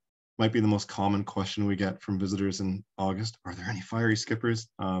 Might be the most common question we get from visitors in August. Are there any fiery skippers?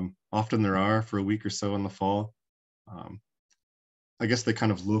 Often there are for a week or so in the fall. I guess they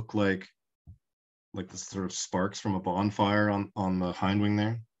kind of look like the sort of sparks from a bonfire on the hindwing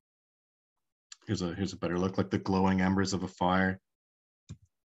there. Here's a better look, like the glowing embers of a fire.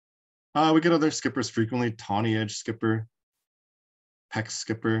 We get other skippers frequently. Tawny edge skipper, peck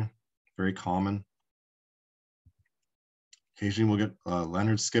skipper, very common. Occasionally we'll get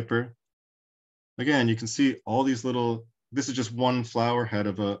Leonard skipper. Again, you can see all these little, this is just one flower head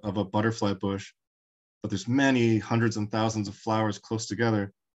of a butterfly bush, but there's many hundreds and thousands of flowers close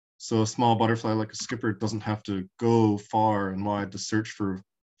together. So a small butterfly like a skipper doesn't have to go far and wide to search for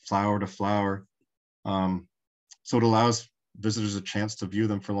flower to flower. So it allows visitors a chance to view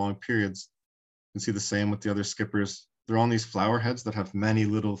them for long periods. You can see the same with the other skippers. They're on these flower heads that have many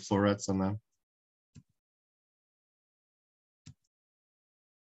little florets on them.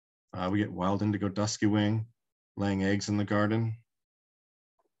 We get wild indigo dusky wing laying eggs in the garden.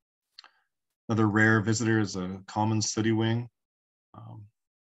 Another rare visitor is a common sooty wing.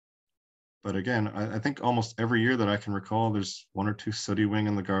 But again, I think almost every year that I can recall, there's one or two sooty wing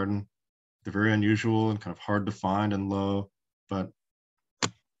in the garden. They're very unusual and kind of hard to find and low, but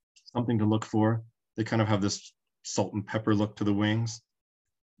something to look for. They kind of have this salt and pepper look to the wings.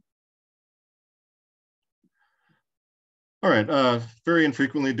 All right, very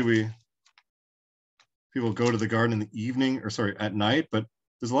infrequently do people go to the garden in the evening, or sorry, at night, but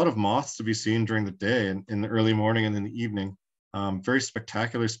there's a lot of moths to be seen during the day and in the early morning and in the evening. Very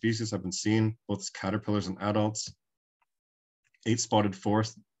spectacular species have been seen, both caterpillars and adults. 8-spotted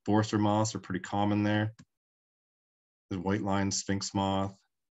forester moths are pretty common there. The white-lined sphinx moth.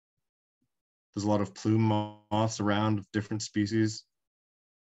 There's a lot of plume moths around of different species.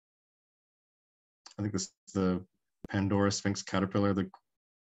 I think this is the Pandora sphinx caterpillar, the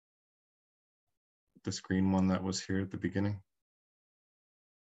this green one that was here at the beginning.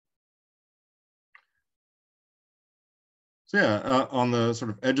 So yeah, on the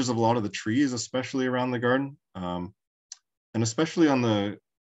sort of edges of a lot of the trees, especially around the garden, and especially on the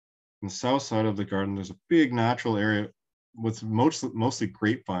south side of the garden, there's a big natural area with mostly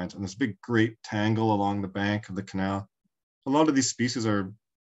grapevines and this big grape tangle along the bank of the canal. A lot of these species are,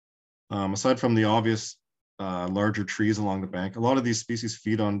 aside from the obvious larger trees along the bank, a lot of these species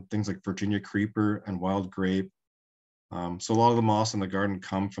feed on things like Virginia creeper and wild grape. So a lot of the moths in the garden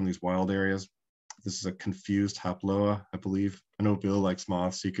come from these wild areas. This is a confused haploa, I believe. I know Bill likes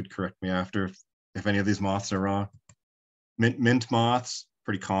moths, so you could correct me after if any of these moths are wrong. Mint moths,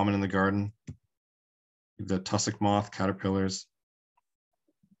 pretty common in the garden. The tussock moth caterpillars.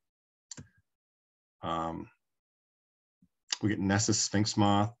 We get Nessus sphinx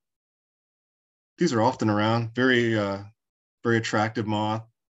moth. These are often around, very attractive moth.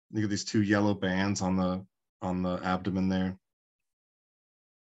 Look at these two yellow bands on the abdomen there.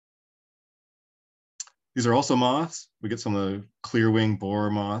 These are also moths. We get some of the clear-wing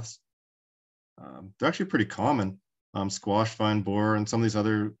borer moths. They're actually pretty common. Squash vine borer and some of these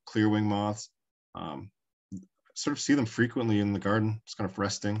other clear-wing moths. Sort of see them frequently in the garden, just kind of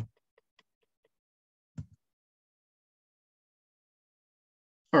resting.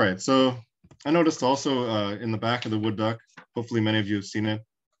 All right, so I noticed also in the back of the wood duck, hopefully many of you have seen it,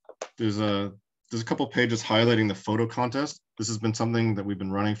 there's a couple pages highlighting the photo contest. This has been something that we've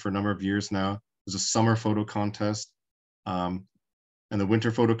been running for a number of years now. There's a summer photo contest and the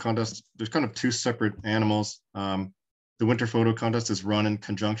winter photo contest. There's kind of two separate animals. The winter photo contest is run in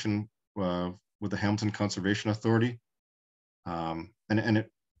conjunction with the Hamilton Conservation Authority. And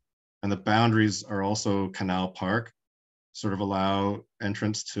the boundaries are also Canal Park, sort of allow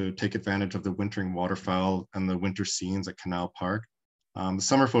entrants to take advantage of the wintering waterfowl and the winter scenes at Canal Park. The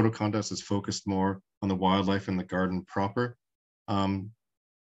summer photo contest is focused more on the wildlife in the garden proper.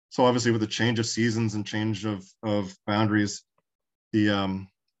 So obviously with the change of seasons and change of boundaries, the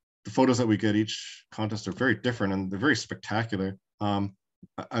photos that we get each contest are very different and they're very spectacular.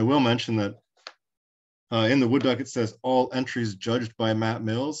 I will mention that in the wood duck, it says all entries judged by Matt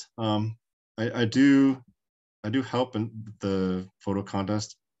Mills. I do help in the photo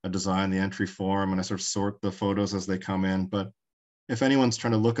contest. I design the entry form and I sort of sort the photos as they come in. But if anyone's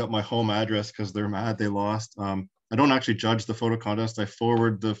trying to look up my home address because they're mad they lost, I don't actually judge the photo contest. I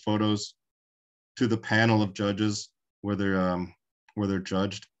forward the photos to the panel of judges where they're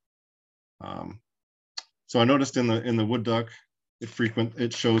judged. So I noticed in the wood duck,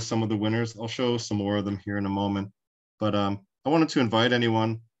 it shows some of the winners. I'll show some more of them here in a moment. But I wanted to invite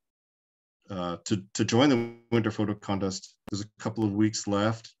anyone to join the winter photo contest. There's a couple of weeks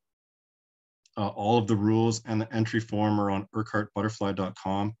left. All of the rules and the entry form are on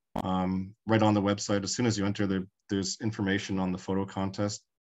urquhartbutterfly.com. Right on the website, as soon as you enter, there's information on the photo contest.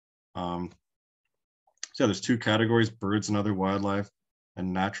 So yeah, there's two categories: birds and other wildlife,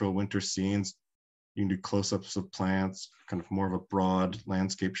 and natural winter scenes. You can do close-ups of plants, kind of more of a broad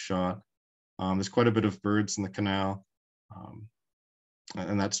landscape shot. There's quite a bit of birds in the canal,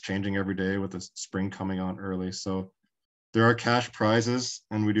 and that's changing every day with the spring coming on early. So there are cash prizes,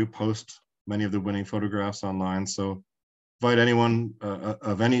 and we do post many of the winning photographs online. So invite anyone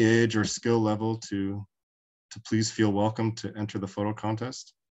of any age or skill level to please feel welcome to enter the photo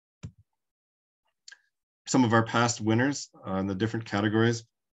contest. Some of our past winners in the different categories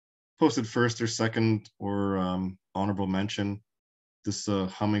posted first or second or honorable mention. This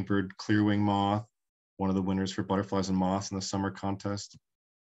hummingbird clearwing moth, one of the winners for butterflies and moths in the summer contest.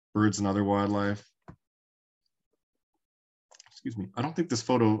 Birds and other wildlife. Excuse me. I don't think this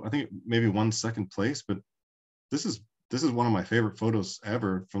photo, I think maybe won second place, but this is one of my favorite photos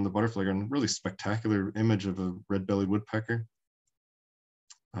ever from the butterfly garden. Really spectacular image of a red-bellied woodpecker,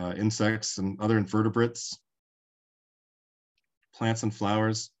 insects and other invertebrates, plants and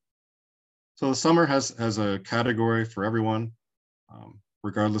flowers. So the summer has a category for everyone,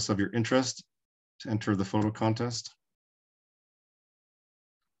 regardless of your interest, to enter the photo contest.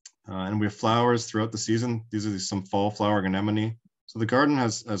 And we have flowers throughout the season. These are some fall flowering anemone. So the garden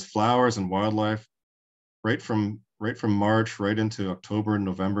has flowers and wildlife right from March right into October and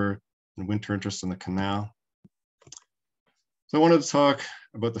November, and winter interest in the canal. So I wanted to talk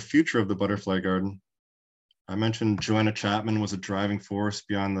about the future of the butterfly garden. I mentioned Joanna Chapman was a driving force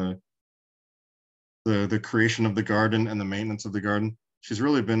behind the creation of the garden and the maintenance of the garden. She's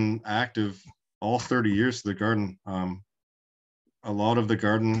really been active all 30 years to the garden. A lot of the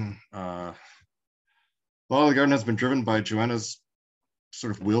garden has been driven by Joanna's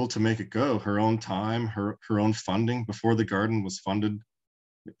sort of will to make it go. Her own time, her own funding. Before the garden was funded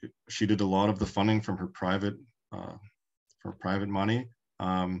she did a lot of the funding from her private money.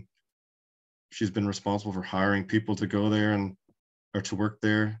 She's been responsible for hiring people to go there or to work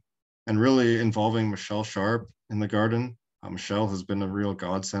there, and really involving Michelle Sharp in the garden. Michelle has been a real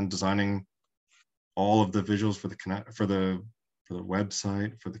godsend, designing all of the visuals for the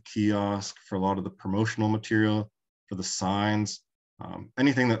website, for the kiosk, for a lot of the promotional material, for the signs,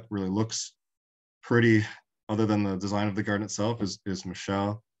 anything that really looks pretty other than the design of the garden itself is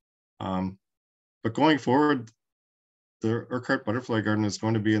Michelle. But going forward, the Urquhart Butterfly Garden is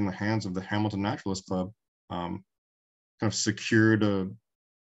going to be in the hands of the Hamilton Naturalist Club. Kind of secured a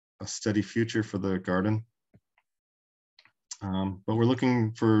steady future for the garden. But we're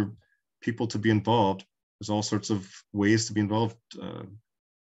looking for people to be involved. There's all sorts of ways to be involved.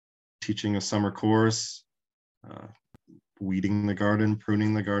 Teaching a summer course, weeding the garden,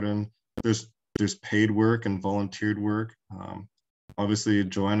 pruning the garden. There's paid work and volunteered work. Obviously,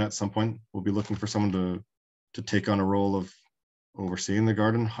 Joanna at some point will be looking for someone to take on a role of overseeing the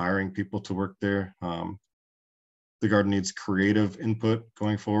garden, hiring people to work there. The garden needs creative input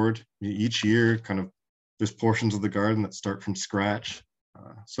going forward. Each year, kind of, there's portions of the garden that start from scratch.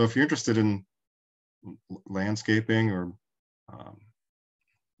 So if you're interested in landscaping or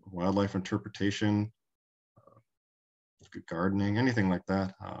wildlife interpretation, gardening, anything like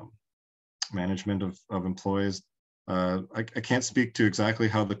that, management of employees, I can't speak to exactly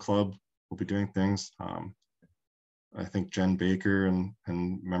how the club will be doing things. I think Jen Baker and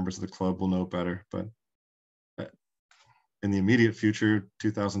members of the club will know better, but in the immediate future,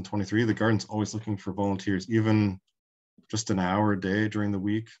 2023, the garden's always looking for volunteers, even just an hour a day during the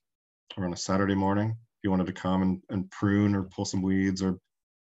week or on a Saturday morning. If you wanted to come and prune or pull some weeds, or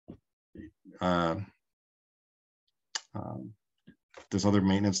there's other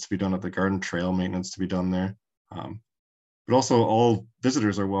maintenance to be done at the garden, trail maintenance to be done there. But also all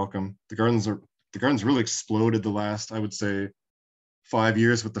visitors are welcome. The garden's really exploded the last, I would say, 5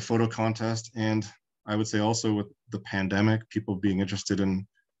 years with the photo contest, and I would say also with the pandemic, people being interested in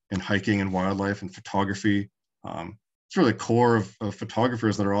hiking and wildlife and photography. It's really core of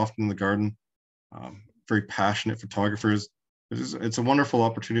photographers that are often in the garden, very passionate photographers. It's a wonderful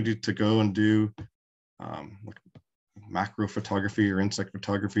opportunity to go and do like macro photography or insect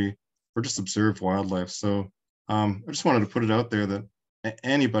photography, or just observe wildlife. So I just wanted to put it out there that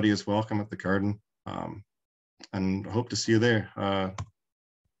anybody is welcome at the garden, and hope to see you there. If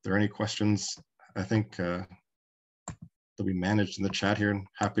there are any questions, I think they'll be managed in the chat here, and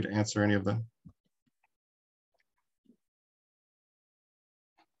happy to answer any of them.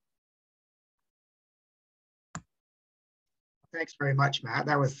 Thanks very much, Matt.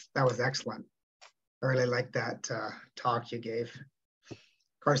 That was excellent. I really like that talk you gave. Of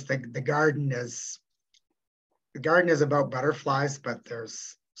course, the garden is about butterflies, but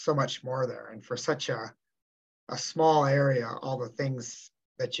there's so much more there. And for such a small area, all the things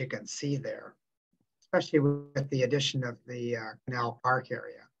that you can see there, especially with the addition of the Canal Park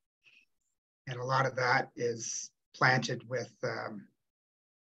area. And a lot of that is planted with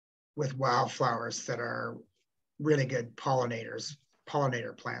wildflowers that are really good pollinator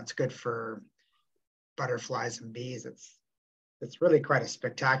plants, good for butterflies and bees. It's really quite a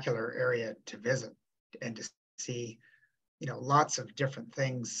spectacular area to visit and to see, lots of different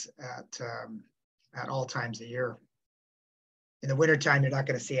things at all times of year. In the wintertime, you're not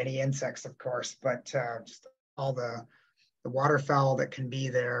going to see any insects, of course, but just all the waterfowl that can be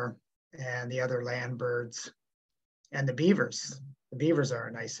there, and the other land birds, and the beavers. The beavers are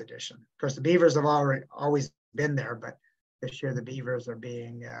a nice addition. Of course, the beavers have always been there, but this year the beavers are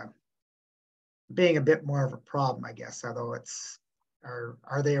being a bit more of a problem, I guess. Although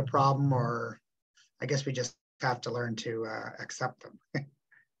are they a problem, or I guess we just have to learn to accept them.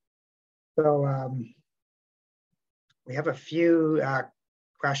 So we have a few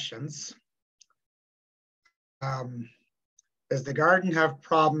questions. Does the garden have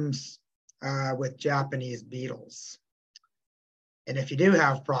problems with Japanese beetles? And if you do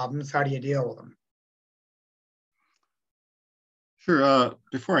have problems, how do you deal with them? Sure.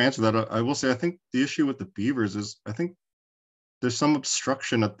 Before I answer that, I will say I think the issue with the beavers is I think there's some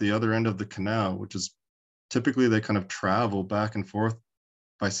obstruction at the other end of the canal, which is typically they kind of travel back and forth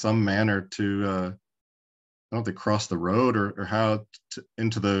by some manner to, I don't know if they cross the road or how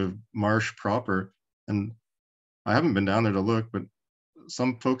into the marsh proper. And I haven't been down there to look, but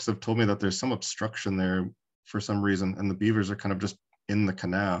some folks have told me that there's some obstruction there for some reason, and the beavers are kind of just in the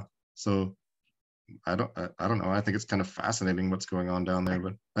canal. So I don't know. I think it's kind of fascinating what's going on down there,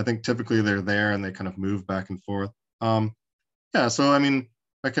 but I think typically they're there and they kind of move back and forth. Yeah, so I mean,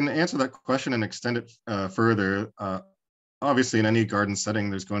 I can answer that question and extend it further. obviously in any garden setting,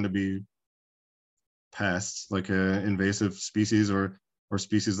 there's going to be pests like invasive species or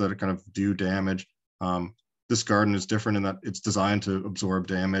species that kind of do damage. This garden is different in that it's designed to absorb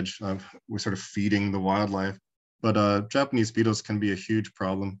damage. We're sort of feeding the wildlife, but Japanese beetles can be a huge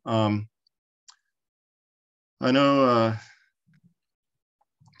problem. I know,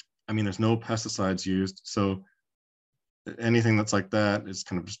 I mean, there's no pesticides used, so anything that's like that is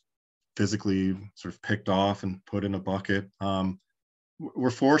kind of just physically sort of picked off and put in a bucket.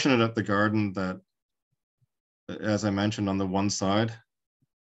 We're fortunate at the garden that, as I mentioned, on the one side,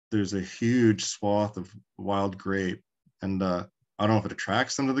 there's a huge swath of wild grape, and I don't know if it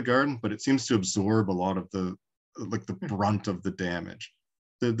attracts them to the garden, but it seems to absorb a lot of the brunt of the damage.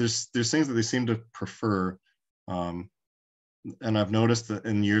 There's things that they seem to prefer, and I've noticed that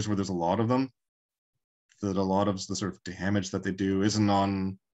in years where there's a lot of them, that a lot of the sort of damage that they do isn't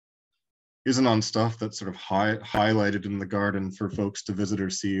on stuff that's sort of highlighted in the garden for folks to visit or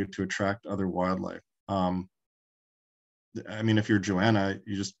see to attract other wildlife. I mean, if you're Joanna,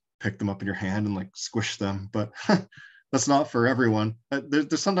 you just pick them up in your hand and like squish them, but that's not for everyone.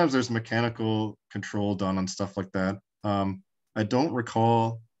 Sometimes there's mechanical control done on stuff like that. I don't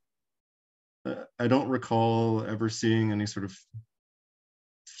recall ever seeing any sort of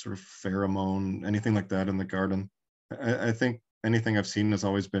pheromone, anything like that in the garden. I think anything I've seen has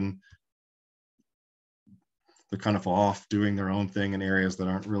always been they're kind of off doing their own thing in areas that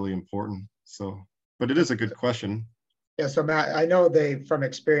aren't really important. So, but it is a good question. Yeah, so Matt, I know from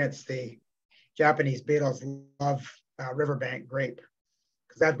experience, the Japanese beetles love riverbank grape,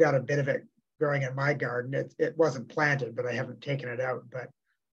 because I've got a bit of it growing in my garden. It wasn't planted, but I haven't taken it out. But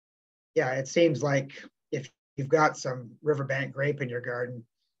yeah, it seems like if you've got some riverbank grape in your garden,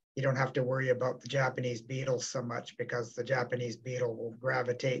 you don't have to worry about the Japanese beetles so much, because the Japanese beetle will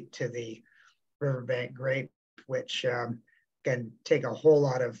gravitate to the riverbank grape, which can take a whole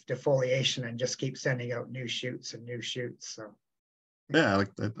lot of defoliation and just keep sending out new shoots and new shoots. So yeah, like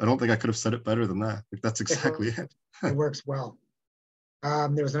I don't think I could have said it better than that. Like, that's exactly it. It works well.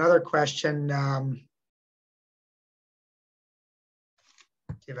 There was another question.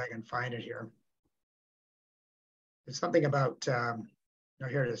 See if I can find it here. There's something about, no,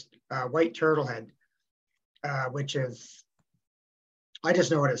 here it is, white turtlehead, which is, I just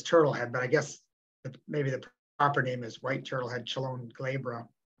know it as turtlehead, but I guess maybe the proper name is white turtlehead Chelone glabra.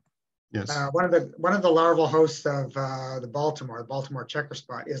 Yes. One of the larval hosts of the Baltimore checker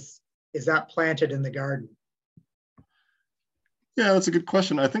spot, is that planted in the garden? Yeah, that's a good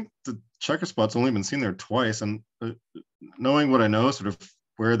question. I think the checker spot's only been seen there twice, and knowing what I know, sort of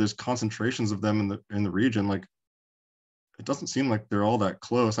where there's concentrations of them in the region, like it doesn't seem like they're all that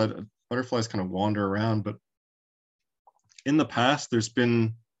close. Butterflies kind of wander around, but in the past there's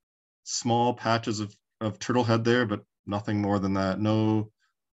been small patches of turtlehead there, but nothing more than that. No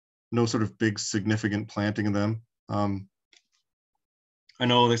sort of big significant planting of them. I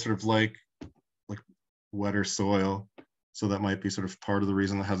know they sort of like wetter soil, so that might be sort of part of the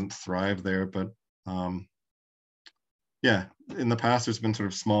reason it hasn't thrived there. But yeah, in the past there's been sort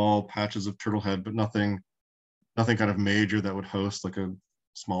of small patches of turtlehead, but nothing kind of major that would host like a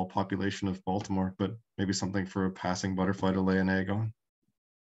small population of Baltimore, but maybe something for a passing butterfly to lay an egg on.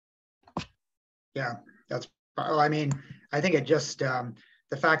 Yeah, I mean, I think it just,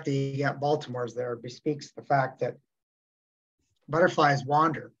 the fact that you got Baltimore's there bespeaks the fact that butterflies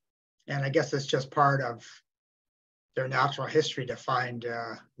wander. And I guess it's just part of their natural history to find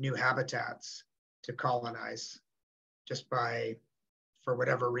new habitats to colonize, just by, for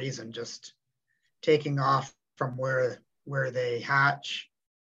whatever reason, just taking off from where they hatch.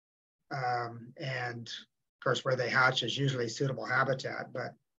 And of course, where they hatch is usually suitable habitat,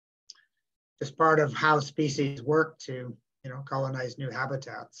 but just part of how species work to, colonize new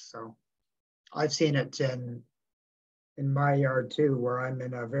habitats. So I've seen it in my yard too, where I'm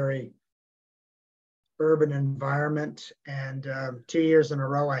in a very urban environment. And 2 years in a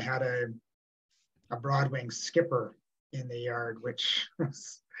row, I had a broadwing skipper in the yard, which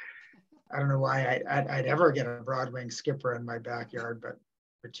was, I don't know why I'd ever get a broadwing skipper in my backyard, but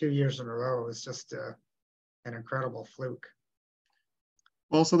for 2 years in a row, it was just an incredible fluke.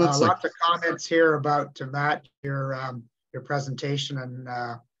 Well, so that's lots of comments here about, Matt, your presentation and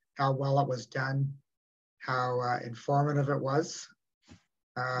how well it was done, how informative it was.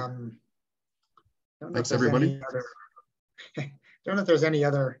 Thanks, everybody. Don't know if there's any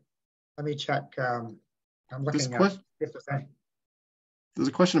other. Let me check. I'm looking at if there's any. There's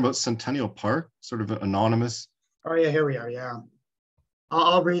a question about Centennial Park, sort of anonymous. Oh yeah, here we are. Yeah,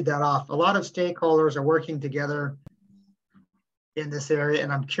 I'll read that off. A lot of stakeholders are working together in this area,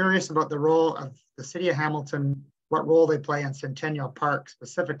 and I'm curious about the role of the City of Hamilton what role they play in Centennial Park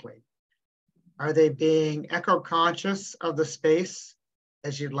specifically. Are they being eco-conscious of the space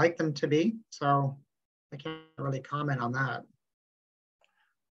as you'd like them to be? So I can't really comment on that.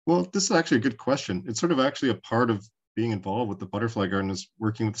 Well, this is actually a good question. It's sort of actually a part of being involved with the Butterfly Garden is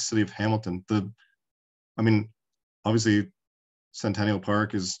working with the city of Hamilton. I mean, obviously Centennial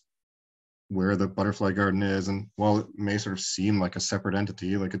Park is where the Butterfly Garden is, and while it may sort of seem like a separate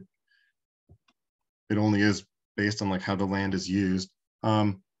entity, like it only is based on like how the land is used.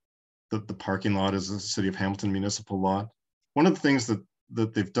 The parking lot is a city of Hamilton municipal lot. One of the things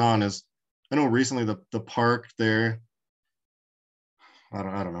that they've done is, I know recently the park there,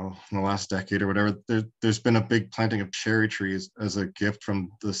 I don't know, in the last decade or whatever, there's been a big planting of cherry trees as a gift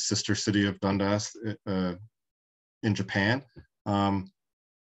from the sister city of Dundas in Japan.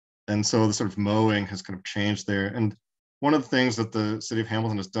 And so the sort of mowing has kind of changed there. And one of the things that the city of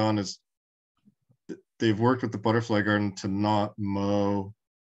Hamilton has done is they've worked with the Butterfly Garden to not mow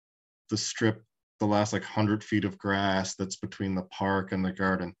the strip, the last like 100 feet of grass that's between the park and the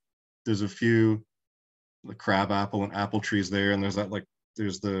garden. There's a few the crabapple and apple trees there, and there's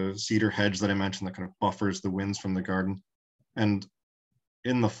the cedar hedge that I mentioned that kind of buffers the winds from the garden. And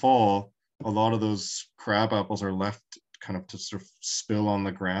in the fall, a lot of those crab apples are left kind of to sort of spill on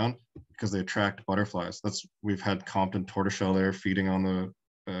the ground because they attract butterflies. We've had Compton tortoiseshell there feeding on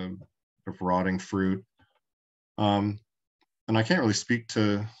the rotting fruit. And I can't really speak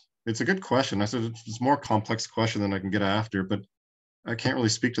to, it's a good question. I said it's a more complex question than I can get after, but I can't really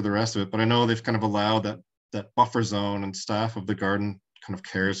speak to the rest of it. But I know they've kind of allowed that buffer zone, and staff of the garden kind of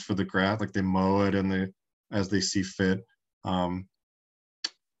cares for the grass, like they mow it and as they see fit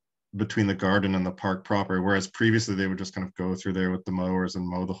between the garden and the park proper. Whereas previously they would just kind of go through there with the mowers and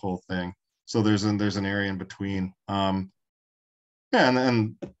mow the whole thing. So there's an area in between. Yeah,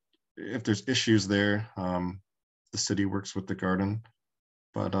 and if there's issues there, the city works with the garden.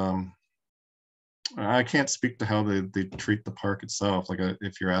 But I can't speak to how they treat the park itself. Like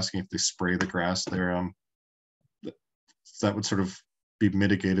if you're asking if they spray the grass there, that would sort of be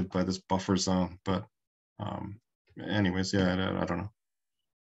mitigated by this buffer zone. But anyways, yeah, I don't know.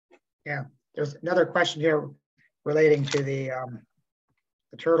 Yeah, there's another question here relating to the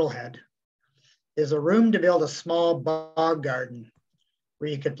turtle head. Is a room to build a small bog garden where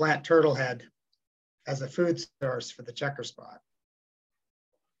you could plant turtle head as a food source for the checker spot?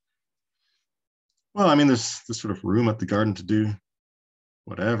 Well, I mean, there's sort of room at the garden to do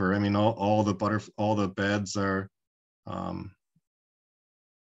whatever. I mean, all the beds are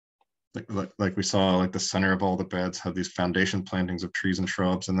like we saw, like the center of all the beds have these foundation plantings of trees and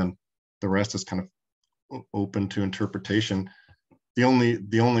shrubs, and then the rest is kind of open to interpretation. The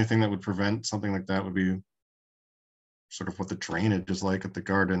only thing that would prevent something like that would be sort of what the drainage is like at the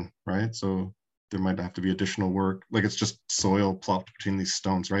garden, right? So there might have to be additional work. Like it's just soil plopped between these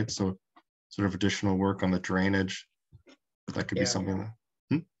stones, right? So sort of additional work on the drainage. That could be something.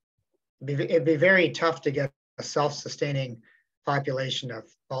 It'd be very tough to get a self-sustaining population of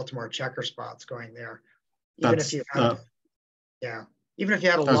Baltimore checker spots going there. Even if you had, even if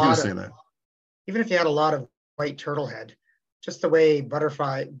you had a lot of, even if you had a lot of white turtlehead, just the way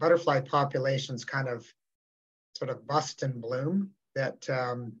butterfly populations kind of sort of bust and bloom, that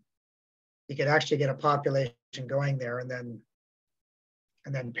you could actually get a population going there, and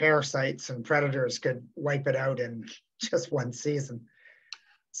then parasites and predators could wipe it out in just one season.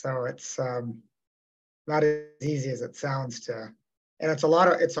 So it's not as easy as it sounds to, and it's a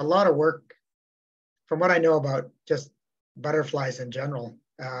lot of work. From what I know about just butterflies in general,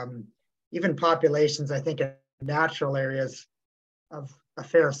 even populations, I think in natural areas of a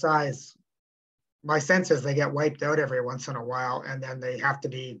fair size, my sense is they get wiped out every once in a while, and then they have to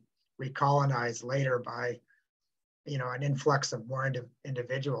be recolonized later by, an influx of more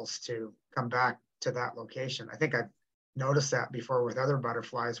individuals to come back to that location. I think I've noticed that before with other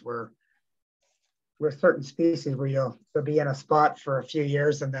butterflies, where with certain species where they'll be in a spot for a few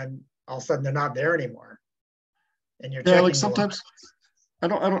years and then all of a sudden they're not there anymore. And you're checking. Like sometimes I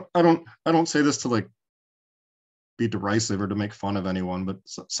don't say this to like be derisive or to make fun of anyone, but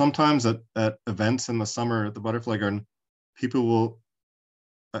sometimes at events in the summer at the Butterfly Garden, people will,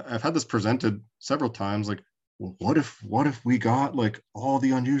 I've had this presented several times, like, well, what if we got like all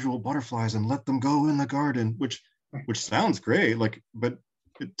the unusual butterflies and let them go in the garden, which sounds great, like, but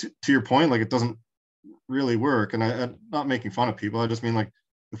to your point, like it doesn't really work. And I'm not making fun of people. I just mean, like,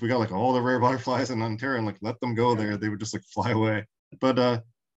 if we got like all the rare butterflies in Ontario and like let them go there, they would just like fly away. But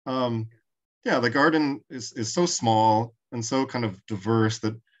the garden is so small and so kind of diverse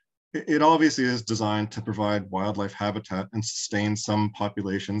that it obviously is designed to provide wildlife habitat and sustain some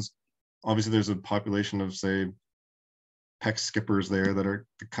populations. Obviously, there's a population of, say, peck skippers there that are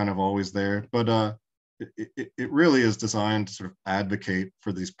kind of always there. But it really is designed to sort of advocate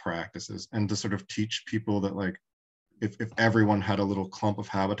for these practices and to sort of teach people that, like, if everyone had a little clump of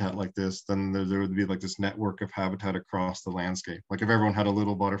habitat like this, then there would be like this network of habitat across the landscape. Like if everyone had a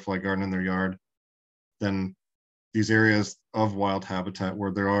little butterfly garden in their yard, then these areas of wild habitat where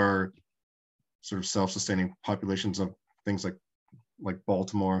there are sort of self-sustaining populations of things like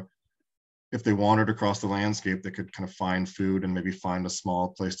Baltimore, if they wandered across the landscape, they could kind of find food and maybe find a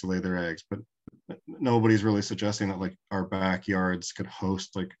small place to lay their eggs. But nobody's really suggesting that like our backyards could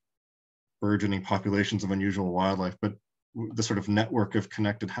host like burgeoning populations of unusual wildlife, but the sort of network of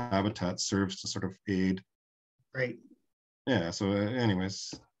connected habitats serves to sort of aid. Right. Yeah. So,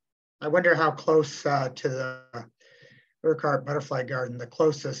 anyways, I wonder how close to the Urquhart Butterfly Garden the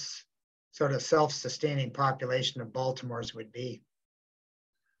closest sort of self-sustaining population of Baltimore's would be.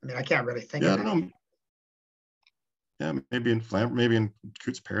 I mean, I can't really think yeah, of I it. don't know. Yeah, maybe in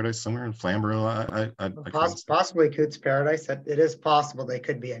Coots Paradise somewhere in Flamborough. I Possibly Coots Paradise. It is possible they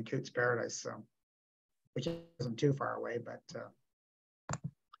could be in Coots Paradise, so which isn't too far away. But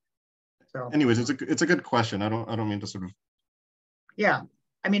so, anyways, it's a good question. I don't mean to sort of. Yeah,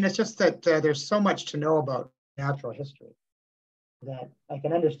 I mean, it's just that there's so much to know about natural history that I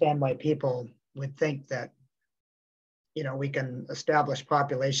can understand why people would think that, you know, we can establish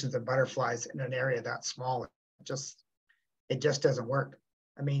populations of butterflies in an area that small. It just doesn't work.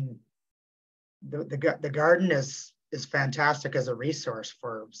 I mean, the garden is fantastic as a resource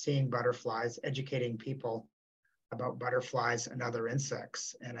for seeing butterflies, educating people about butterflies and other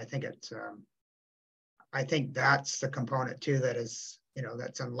insects, and I think that's the component too that is, you know,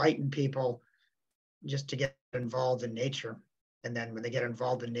 that's enlightened people just to get involved in nature. And then when they get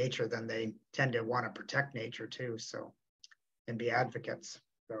involved in nature, then they tend to want to protect nature too, so, and be advocates.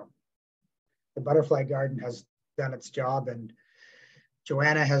 So the butterfly garden has done its job, and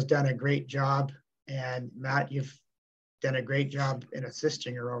Joanna has done a great job, and Matt, you've done a great job in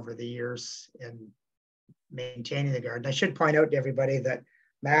assisting her over the years in maintaining the garden. I should point out to everybody that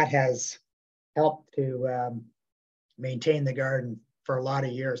Matt has helped to maintain the garden for a lot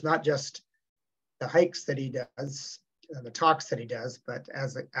of years, not just the hikes that he does, the talks that he does, but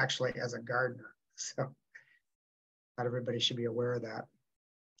actually as a gardener. So not everybody should be aware of that.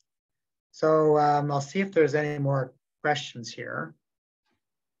 So I'll see if there's any more questions here.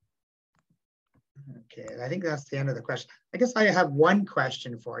 Okay, I think that's the end of the question. I guess I have one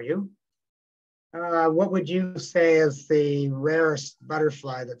question for you. What would you say is the rarest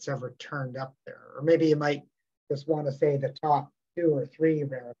butterfly that's ever turned up there? Or maybe you might just want to say the top 2 or 3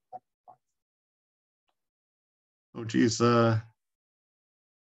 rarest butterflies. Oh, geez.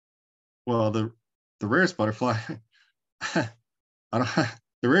 Well, the rarest butterfly, I don't.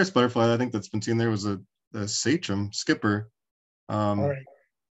 The rarest butterfly I think that's been seen there was a sachem skipper. All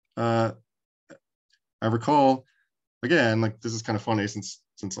right. I recall, again, like this is kind of funny since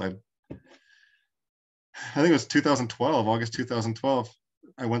I think it was 2012, August 2012.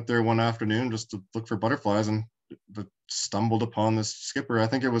 I went there one afternoon just to look for butterflies and stumbled upon this skipper. I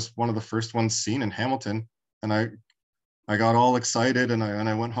think it was one of the first ones seen in Hamilton, and I got all excited and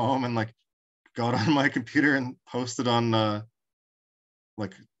I went home and like got on my computer and posted on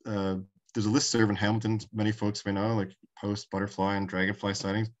there's a listserv in Hamilton, many folks may know, like post butterfly and dragonfly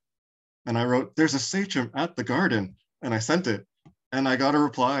sightings. And I wrote, "There's a sachem at the garden," and I sent it. And I got a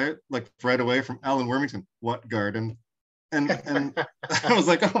reply like right away from Alan Wormington, "What garden?" And I was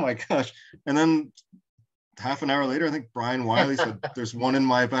like, oh my gosh. And then half an hour later, I think Brian Wiley said, "There's one in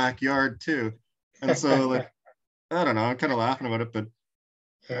my backyard too." And so like, I don't know, I'm kind of laughing about it, but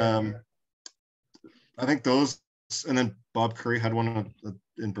I think those, and then Bob Curry had one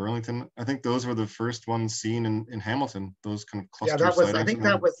in Burlington. I think those were the first ones seen in Hamilton, those kind of cluster sightings. I think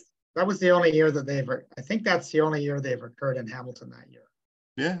that was the only year that I think that's the only year they've occurred in Hamilton that year.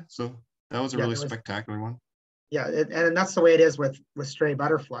 Yeah, so that was a really spectacular one. Yeah, and that's the way it is with stray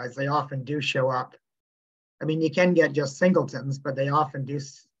butterflies. They often do show up. I mean, you can get just singletons, but they often do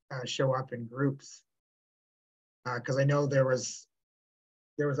show up in groups. Because I know there was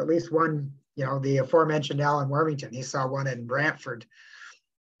at least one, you know, the aforementioned Alan Wormington. He saw one in Brantford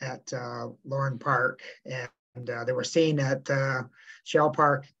at Lorne Park, and they were seen at Shell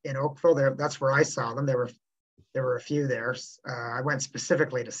Park in Oakville. That's where I saw them. There were a few there. I went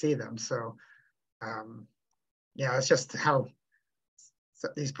specifically to see them. So yeah, it's just how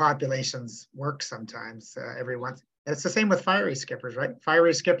these populations work sometimes. Every once, and it's the same with fiery skippers, right?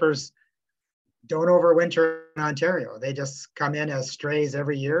 Fiery skippers don't overwinter in Ontario. They just come in as strays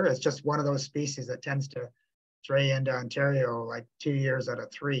every year. It's just one of those species that tends to stray into Ontario like 2 years out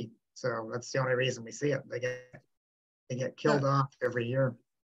of 3. So that's the only reason we see it. They They get killed off every year.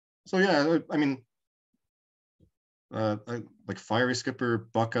 So yeah, I mean, like fiery skipper,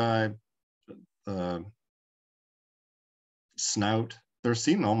 buckeye, snout. They're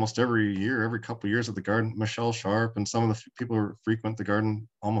seen almost every year, every couple of years at the garden. Michelle Sharp and some of the people who frequent the garden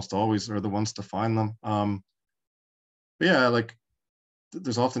almost always are the ones to find them. But yeah, like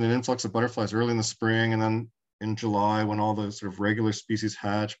there's often an influx of butterflies early in the spring and then in July when all the sort of regular species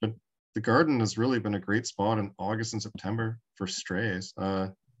hatch. But the garden has really been a great spot in August and September for strays. Yeah.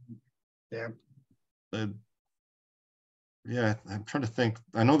 Yeah, I'm trying to think.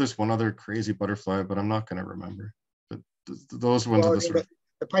 I know there's one other crazy butterfly, but I'm not going to remember. But those ones are the sort of.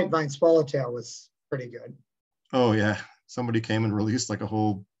 The pipevine swallowtail was pretty good. Oh yeah, somebody came and released like a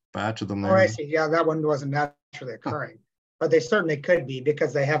whole batch of them there. Oh, I see. Yeah, that one wasn't naturally occurring, but they certainly could be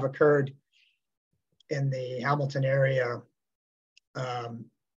because they have occurred in the Hamilton area.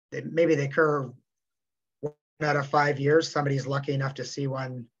 Maybe they occur 1 out of 5 years. Somebody's lucky enough to see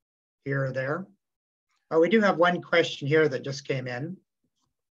one here or there. We do have one question here that just came in.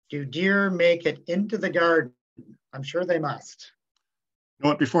 Do deer make it into the garden? I'm sure they must. You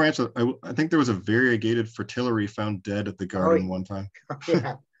know what? Before I answer, I think there was a variegated fritillary found dead at the garden one time.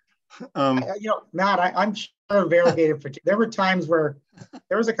 Yeah. Matt, I'm sure variegated fritillaries. There were times where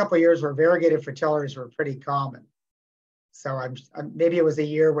there was a couple of years where variegated fritillaries were pretty common. So maybe it was a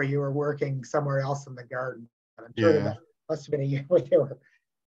year where you were working somewhere else in the garden. I'm sure that must have been a year where there were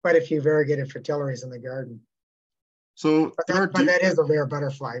quite a few variegated fritillaries in the garden. So but that is a rare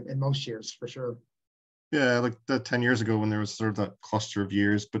butterfly in most years for sure. Yeah, like that 10 years ago when there was sort of that cluster of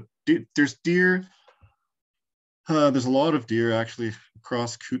years. But there's deer. There's a lot of deer actually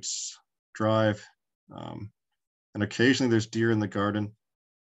across Coots Drive. And occasionally there's deer in the garden.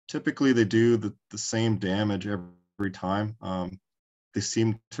 Typically they do the same damage every time. They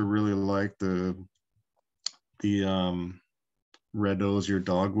seem to really like the red osier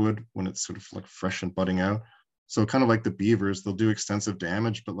dogwood when it's sort of like fresh and budding out. So kind of like the beavers, they'll do extensive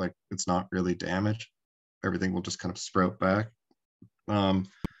damage, but like it's not really damage. Everything will just kind of sprout back.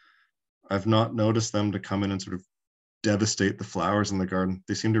 I've not noticed them to come in and sort of devastate the flowers in the garden.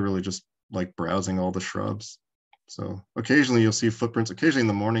 They seem to really just like browsing all the shrubs. So occasionally you'll see footprints. Occasionally in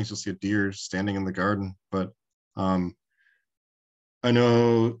the mornings you'll see a deer standing in the garden, but I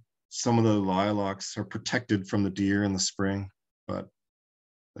know some of the lilacs are protected from the deer in the spring, but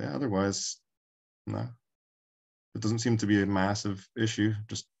yeah, otherwise, no. It doesn't seem to be a massive issue.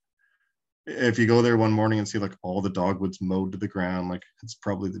 Just if you go there one morning and see like all the dogwoods mowed to the ground, like it's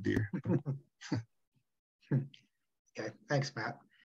probably the deer. Okay, thanks, Matt.